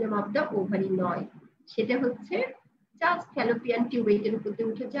cyst adenoma of the ovary নয়, সেটা হচ্ছে জাস্ট ফ্যালোপিয়ান টিউবেটের উপর দিয়ে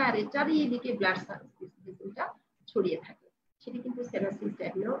উঠে যায় আর চারিদিকে ব্লাড ভেসেলটা ছড়িয়ে থাকে, সেটা কিন্তু সেরাস সিস্ট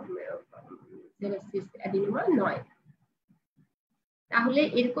অ্যাডিনোমা নয়। তাহলে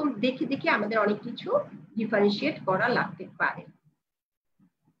এরকম দেখে দেখে আমাদের অনেক কিছু ডিফারেন্সিয়েট করা লাগতে পারে।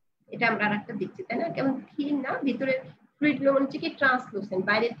 এটা আমরা আরেকটা দেখছি, তাই না, কেমন থিন না, ভিতরে ফ্লুইড গুলো মনে হচ্ছে কি ট্রান্সলুসেন্ট,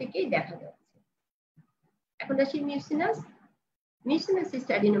 বাইরে থেকেই দেখা যাচ্ছে। এখন আসি mucinous. Mucinous cyst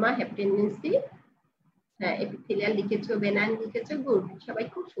adenoma have tendency, হ্যাঁ এপিথেলিয়াল লিখেছো, বেনাইন লিখেছো, গুড, সবাই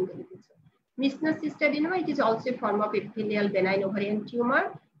খুব সুন্দর লিখেছো। Mucinous cyst adenoma, it is also a form of epithelial benign ovarian tumor,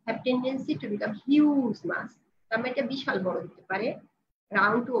 have tendency to become huge mass, তার মানে এটা বিশাল বড় হতে পারে,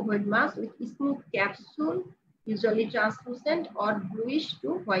 round to ovoid mass with smooth capsule, usually translucent or bluish to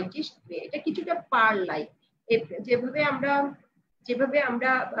whitish gray, এটা কিছুটা পার like. যেভাবে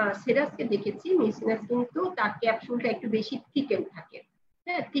আমরা সেরাসকে দেখেছি, মিউসিনাস কিন্তু তার ক্যাপসুলটা একটু বেশি থিকেন থাকে,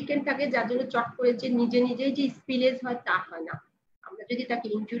 হ্যাঁ থিকেন থাকে, যার জন্য চট করে যে নিজে নিজেই যে স্পিলেজ হয় তা হয় না। আমরা যদি তাকে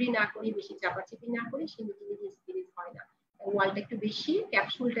ইনজুরি না করি, বেশি চাপাচাপি না করি, সে নিজে নিজে স্পিলেজ হয় না, ওয়ালটা একটু বেশি,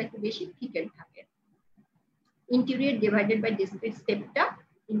 ক্যাপসুলটা একটু বেশি থিকেন থাকে। Interior divided by discrete septa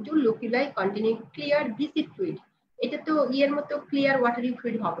into loculi containing clear viscid fluid, এটা তো ইয়ের মতো ক্লিয়ার ওয়াটারি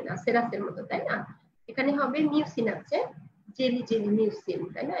ফ্লুইড হবে না, সেরাসের মতো, তাই না, এখানে হবে মিউসিনাসে জেলি জেলি মিউসিন,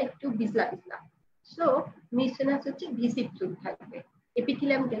 তাই না, একটু বিজলা বিজলা। সো মিউসিনাস হচ্ছে ভিসিড ফ্লুইড থাকবে।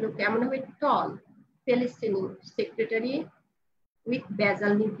 এপিথেলিয়াম গেল কেমন হবে, টল ফেলিস্টিনিং সেক্রেটারি উইথ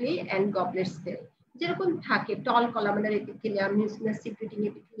বেজাল নিউক্লিয়াই এন্ড গবলেট সেল, যেরকম থাকে টল কলামিনার এপিথেলিয়াম, মিউসিনাস সিক্রেটিং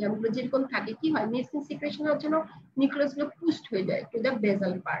এপিথেলিয়াম গুলো যেরকম থাকে, কি হয় মিউসিন সিক্রেশন হওয়ার জন্য নিউক্লিয়াস গুলো পুস্ট হয়ে যায় টু দ্য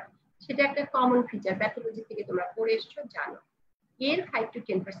বেজাল পার্ট, সেটা একটা কমন ফিচার, প্যাথোলজি থেকে তোমরা পড়ে এসছো, জানো। এর 5 to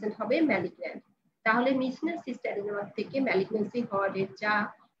 10% হবে ম্যালিগন্যান্ট। তাহলে মিউসিনাস সিস্ট অ্যাডিনোমা থেকে ম্যালিগন্যান্সি হওয়ার রেট যা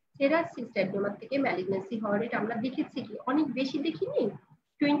সেরাস সিস্ট অ্যাডিনোমা থেকে ম্যালিগন্যান্সি হওয়ার রেট আমরা দেখেছি কি অনেক বেশি দেখিনি,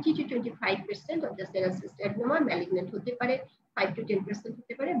 20 to 25% of the serous cyst adenoma malignant হতে পারে, 5 to 10%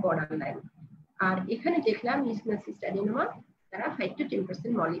 হতে পারে বর্ডার লাইন। আর এখানে দেখলাম মিউসিনাস সিস্ট অ্যাডিনোমা তারা 5 to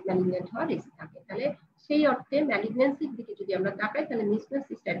 10% ম্যালিগন্যান্ট হওয়ার রিস্ক থাকে। তাহলে সেই অর্থে ম্যালিগন্যান্সির দিকে যদি আমরা তাকাই, তাহলে mucinous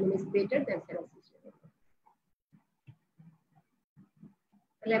cyst adenoma is better than serous cyst adenoma.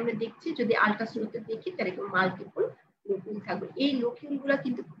 তাহলে আমরা দেখছি যদি আল্ট্রাসাউন্ডে দেখি তাহলে এরকম মাল্টিপল লোকিউল থাকবে। এই লোকিউল গুলা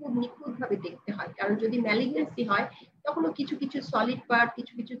কিন্তু খুব নিখুঁত ভাবে দেখতে হয়, কারণ যদি ম্যালিগন্যান্সি হয় তখনও কিছু কিছু সলিড পার্ট,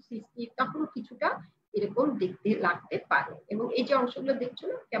 কিছু কিছু সিস্টিক, তখনও কিছুটা এরকম দেখতে লাগতে পারে। এবং এই যে অংশগুলো দেখছো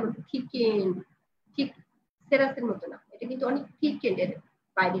না কেমন থিকেন, ঠিক সেরাসের মতো না, এটা কিন্তু অনেক থিকেনের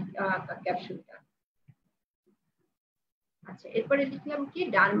বাইরে ক্যাপসুলটা। আচ্ছা এরপরে লিখলাম কি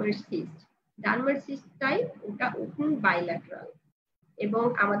ডার্মার সিস্ট। ডার্মার সিস্ট টাইপ ওটা ওপেন বাইল্যাটারাল, এবং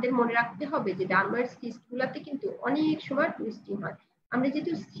আমাদের মনে রাখতে হবে যে ডার্মার সিস্ট গুলাতে কিন্তু অনেক সময় টুইস্টিং হয়। আমরা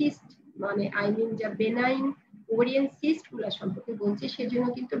যেহেতু সিস্ট মানে যা বেনাইন ওভারিয়ান সিস্ট গুলা সম্পর্কে বলছি, সেজন্য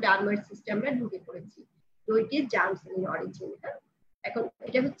কিন্তু ডার্মার সিস্ট আমরা ঢুকে পড়েছি। তো এটি জার্ম সেল অরিজিন। এখন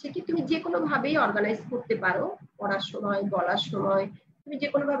এটা হচ্ছে কি তুমি যে কোনো ভাবেই অর্গানাইজ করতে পারো, পড়ার সময় বলার সময় তুমি যে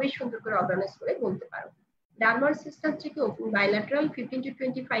কোনো ভাবেই সুন্দর করে অর্গানাইজ করে বলতে পারো। ডার্মার সিস্ট হচ্ছে কি ওপেন বাইল্যাটারাল, 15 to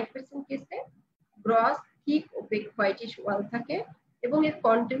 25% কেসে গ্রস থিক ওপেক হোয়াইটিশ ওয়াল থাকে, এবং এর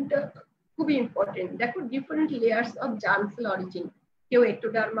কন্টেন্টটা খুবই ইম্পর্টেন্ট। দেখো different layers of germ sell origin, কেউ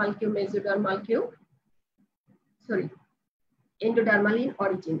এক্টোডার্মাল, কেউ মেসোডার্মাল, কেউ এন্ডোডার্মাল ইন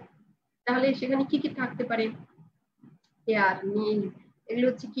অরিজিন। তাহলে সেখানে কি কি থাকতে পারে, হেয়ার, নীল, এগুলো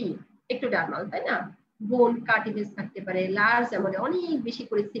হচ্ছে কি এক্টোডার্মাল, তাই না, বোন কার্টিলেজ থাকতে পারে, লার্জ মানে অনেক বেশি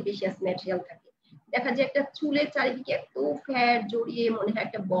করে সিবেশিয়াস ম্যাটেরিয়াল থাকে, দেখা যায় একটা চুলের চারিদিকে এত ফ্যাট জড়িয়ে মনে হয়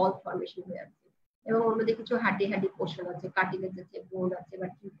একটা বল ফর্মেশন হয়ে আছে, এবং অন্যদিকে কিছু হাড্ডি হাড্ডি পোর্শন আছে, কার্টিলেজ আছে, বোন আছে বা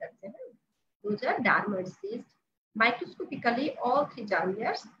টিউব আছে। হ্যাঁ, those are dermal cysts. Microscopically all three germ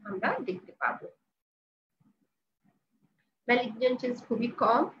layers আমরা দেখতে পাবো। Malignant cells খুবই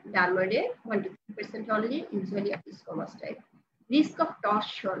কম, ডার্মারে 1 to 3% only, usually of squamous type. Risk of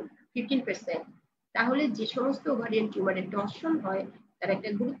torsion 15%, তাহলে যে সমস্ত ওভারিয়ান টিউমারের টর্শন হয় তার একটা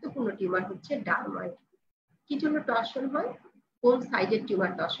গুরুত্বপূর্ণ টিউমার হচ্ছে ডার্ময়েড। কি জন্য টর্শন হয়? কোন সাইজের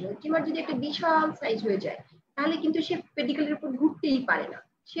টিউমার টর্শন হয়? টিউমার যদি একটা বিশাল সাইজ হয়ে যায় তাহলে কিন্তু সে পেডিকেলের উপর ঘুরতেই পারে না,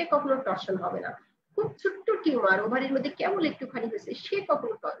 সে কখনো টর্শন হবে না। খুব ছোট্ট টিউমার ওভারির মধ্যে কেবল একটুখানি হয়েছে, সে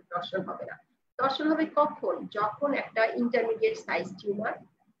কখনো টর্শন হবে না। টর্শন হবে কখন? যখন একটা ইন্টারমিডিয়েট সাইজ টিউমার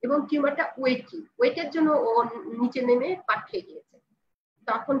এবং টিউমারটা ওয়েটি, ওয়েটের জন্য ও নিচে নেমে পাট খেয়ে গিয়েছে,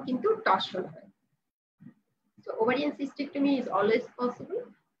 তখন কিন্তু টর্শন হয়। So ovarian cystectomy is always possible.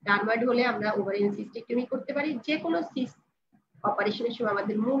 Dermoid হলে আমরা ওভারিয়ান সিস্টেক্টমি করতে পারি। যে কোনো সিস্ট অপারেশনের সময়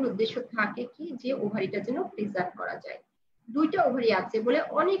আমাদের মূল উদ্দেশ্য থাকে কি যে ওভারিটা যেন প্রিজার্ভ করা যায়। দুইটা ওভারি আছে বলে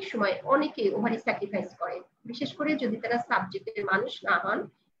অনেক সময় অনেকেই ওভারি স্যাক্রিফাইস করে, বিশেষ করে যদি তারা সাবজেক্টের মানুষ না হন,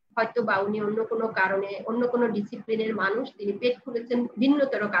 হয়তো বা উনি অন্য কোনো কারণে অন্য কোনো ডিসিপ্লিনের মানুষ, তিনি পেট খুলেছেন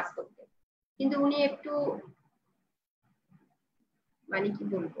ভিন্নতর কাজ করতে, কিন্তু উনি একটু মানে কি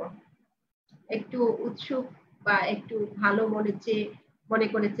বলবো একটু উৎসুক বা একটু ভালো মনে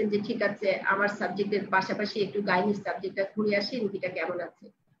করেছেন যে ঠিক আছে আমার সাবজেক্টের পাশাপাশি একটু গাইনিক সাবজেক্টটা ঘুরে আসি, রুগীটা কেমন আছে।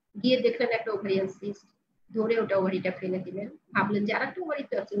 গিয়ে দেখলেন একটা ওভারিয়ান সিস্ট, ধরে ওটা ওভারিটা ফেলে দিলেন, ভাবলেন যে আরেকটা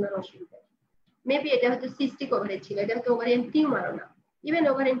ওভারিতে আছে না, অসুবিধা মেবি এটা হয়তো সিস্টিক ওভারি ছিল, এটা হয়তো ওভারিয়ান টিউমারও না। ইভেন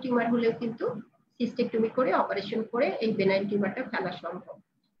ওভারিয়ান টিউমার হলেও কিন্তু সিস্টেক্টমি করে অপারেশন করে এই বেনাইন টিউমারটা ফেলা সম্ভব।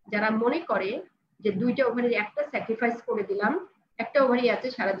 যারা মনে করে যে দুইটা ওভারির একটা স্যাক্রিফাইস করে দিলাম, একটা ওভারি আছে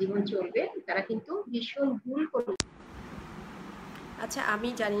সারা জীবন চলবে, তারা কিন্তু ভীষণ ভুল করে। আচ্ছা আমি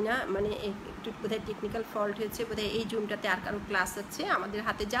জানি না, মানে একটু বোধহয় টেকনিক্যাল ফল্ট হয়েছে, বোধহয় এই জুমটাতে আর কারো ক্লাস আছে। আমাদের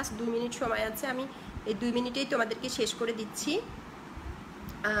হাতে জাস্ট 2 মিনিট সময় আছে, আমি এই 2 মিনিটেই তোমাদেরকে শেষ করে দিচ্ছি।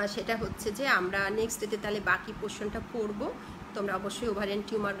 সেটা হচ্ছে যে আমরা নেক্সট ডেতে তাহলে বাকি পোর্শনটা পড়বো। তোমরা অবশ্যই ওভারিয়ান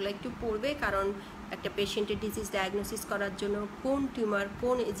টিউমারগুলো একটু পড়বে, কারণ একটা পেশেন্টের ডিজিজ ডায়াগনোসিস করার জন্য কোন টিউমার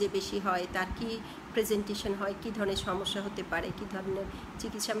কোন এজে বেশি হয়, তার কি প্রেজেন্টেশন হয়, কি ধরনের সমস্যা হতে পারে, কি ধরনের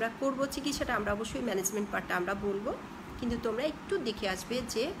চিকিৎসা আমরা করবো। চিকিৎসাটা আমরা অবশ্যই ম্যানেজমেন্ট পার্টটা আমরা বলবো, কিন্তু তোমরা একটু দেখে আসবে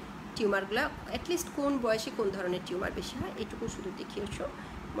যে টিউমারগুলো অ্যাটলিস্ট কোন বয়সে কোন ধরনের টিউমার বেশি হয়, এটুকু শুধু দেখে এসো।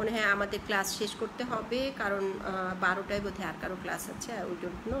 মনে হয় আমাদের ক্লাস শেষ করতে হবে, কারণ 12টায় বোধহয় আর কারো ক্লাস আছে, উই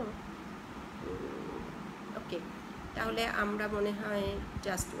ডোন্ট নো। ওকে, তাহলে আমরা মনে হয়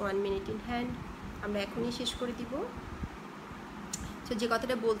জাস্ট 1 মিনিট ইন হ্যান্ড আমরা এখনই শেষ করে দিব। তো যে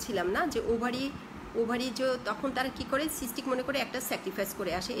কথাটা বলছিলাম না, যে ওভারি যে তখন তারা কি করে সিস্টিক মনে করে একটা স্যাক্রিফাইস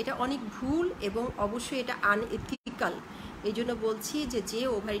করে আসে, এটা অনেক ভুল এবং অবশ্যই এটা আনএথিক্যাল। এই জন্য বলছি যে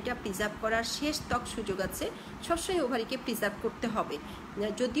ওভারিটা প্রিজার্ভ করার শেষ তক সুযোগ আছে, সবসময় ওভারিকে প্রিজার্ভ করতে হবে।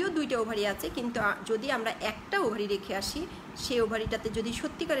 যদিও 2টা ওভারি আছে, কিন্তু যদি আমরা একটা ওভারি রেখে আসি, সেই ওভারিটাতে যদি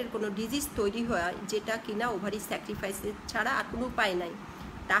সত্যিকারের কোনো ডিজিজ তৈরি হয় যেটা কিনা ওভারি স্যাক্রিফাইসের ছাড়া আর কোনো উপায় নাই,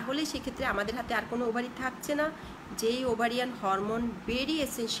 তাহলে সেক্ষেত্রে আমাদের হাতে আর কোনো ওভারি থাকছে না। যেই ovarian hormone very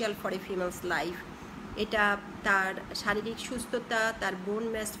essential for a females life, এটা তার শারীরিক সুস্থতা, তার বোন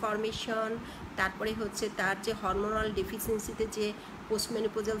ম্যাস ফর্মেশন, তারপরে হচ্ছে তার যে হরমোনাল ডেফিসিয়েন্সিতে যে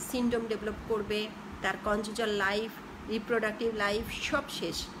পোস্টমেনোপজাল সিনড্রোম ডেভেলপ করবে, তার কনজুগাল লাইফ, রিপ্রোডাক্টিভ লাইফ সব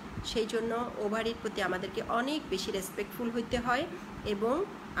শেষ। সেই জন্য ওভারির প্রতি আমাদেরকে অনেক বেশি রেসপেক্টফুল হইতে হয় এবং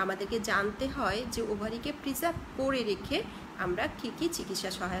আমাদেরকে জানতে হয় যে ওভারিকে প্রিজার্ভ করে রেখে আমরা কী কী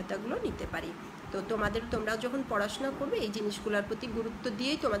চিকিৎসা সহায়তাগুলো নিতে পারি। তো তোমরা যখন পড়াশোনা করবে এই জিনিসগুলোর প্রতি গুরুত্ব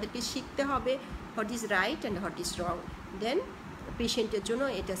দিয়েই তোমাদেরকে শিখতে হবে what is right and what is wrong, দেন পেশেন্টের জন্য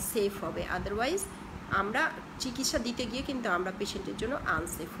এটা সেফ হবে। আদারওয়াইজ আমরা চিকিৎসা দিতে গিয়ে কিন্তু আমরা পেশেন্টের জন্য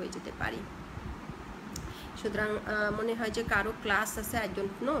আনসেফ হয়ে যেতে পারি। সুতরাং মনে হয় যে কারো ক্লাস আছে, আই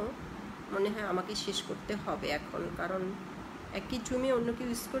ডোন্ট নো, মনে হয় আমাকে শেষ করতে হবে এখন, কারণ একই জুমে অন্য কেউ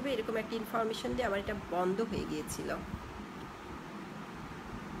ইউজ করবে এরকম একটা ইনফরমেশন দিয়ে আমার এটা বন্ধ হয়ে গিয়েছিল।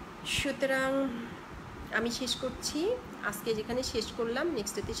 সুতরাং আমি শেষ করছি, আজকে যেখানে শেষ করলাম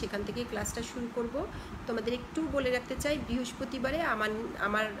নেক্সট ডেতে সেখান থেকে ক্লাসটা শুরু করব। তোমাদের একটু বলে রাখতে চাই, বৃহস্পতিবারে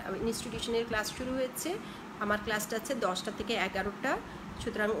আমার ইনস্টিটিউশনের ক্লাস শুরু হয়েছে। আমার ক্লাসটা আছে 10টা থেকে 11টা।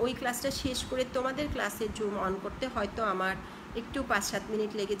 সুতরাং ওই ক্লাসটা শেষ করে তোমাদের ক্লাসে জুম অন করতে হয়তো আমার একটু 5-7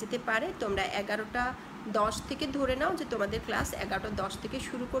 মিনিট লেগে যেতে পারে। তোমরা 11টা 10 থেকে ধরে নাও যে তোমাদের ক্লাস 11টা 10 থেকে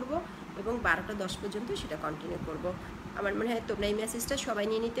শুরু করব এবং 12টা 10 পর্যন্ত সেটা কন্টিনিউ করব। আমার মনে হয় তোমরা এই মেসেজটা সবাই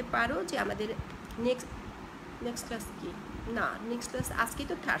নিয়ে নিতে পারো যে আমাদের নেক্সট ক্লাস কি না, নেক্সট ক্লাস আজকে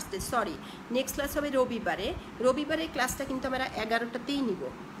তো থার্সডে, সরি, নেক্সট ক্লাস হবে রবিবারের ক্লাসটা কিন্তু আমরা 11টাতেই নিব।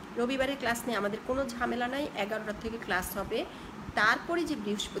 রবিবারের ক্লাস নিয়ে আমাদের কোনো ঝামেলা নাই, 11টা থেকে ক্লাস হবে। তারপরে যে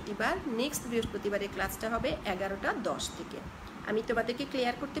বৃহস্পতিবার, নেক্সট বৃহস্পতিবারের ক্লাসটা হবে 11টা 10 থেকে। আমি তোমাদেরকে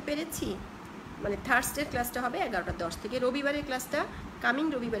ক্লিয়ার করতে পেরেছি, মানে থার্সডের ক্লাসটা হবে 11টা 10 থেকে, রবিবারের ক্লাসটা কামিং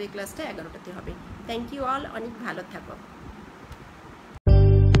রবিবারের ক্লাসটা 11টাতে হবে। থ্যাংক ইউ অল, অনেক ভালো থাকো।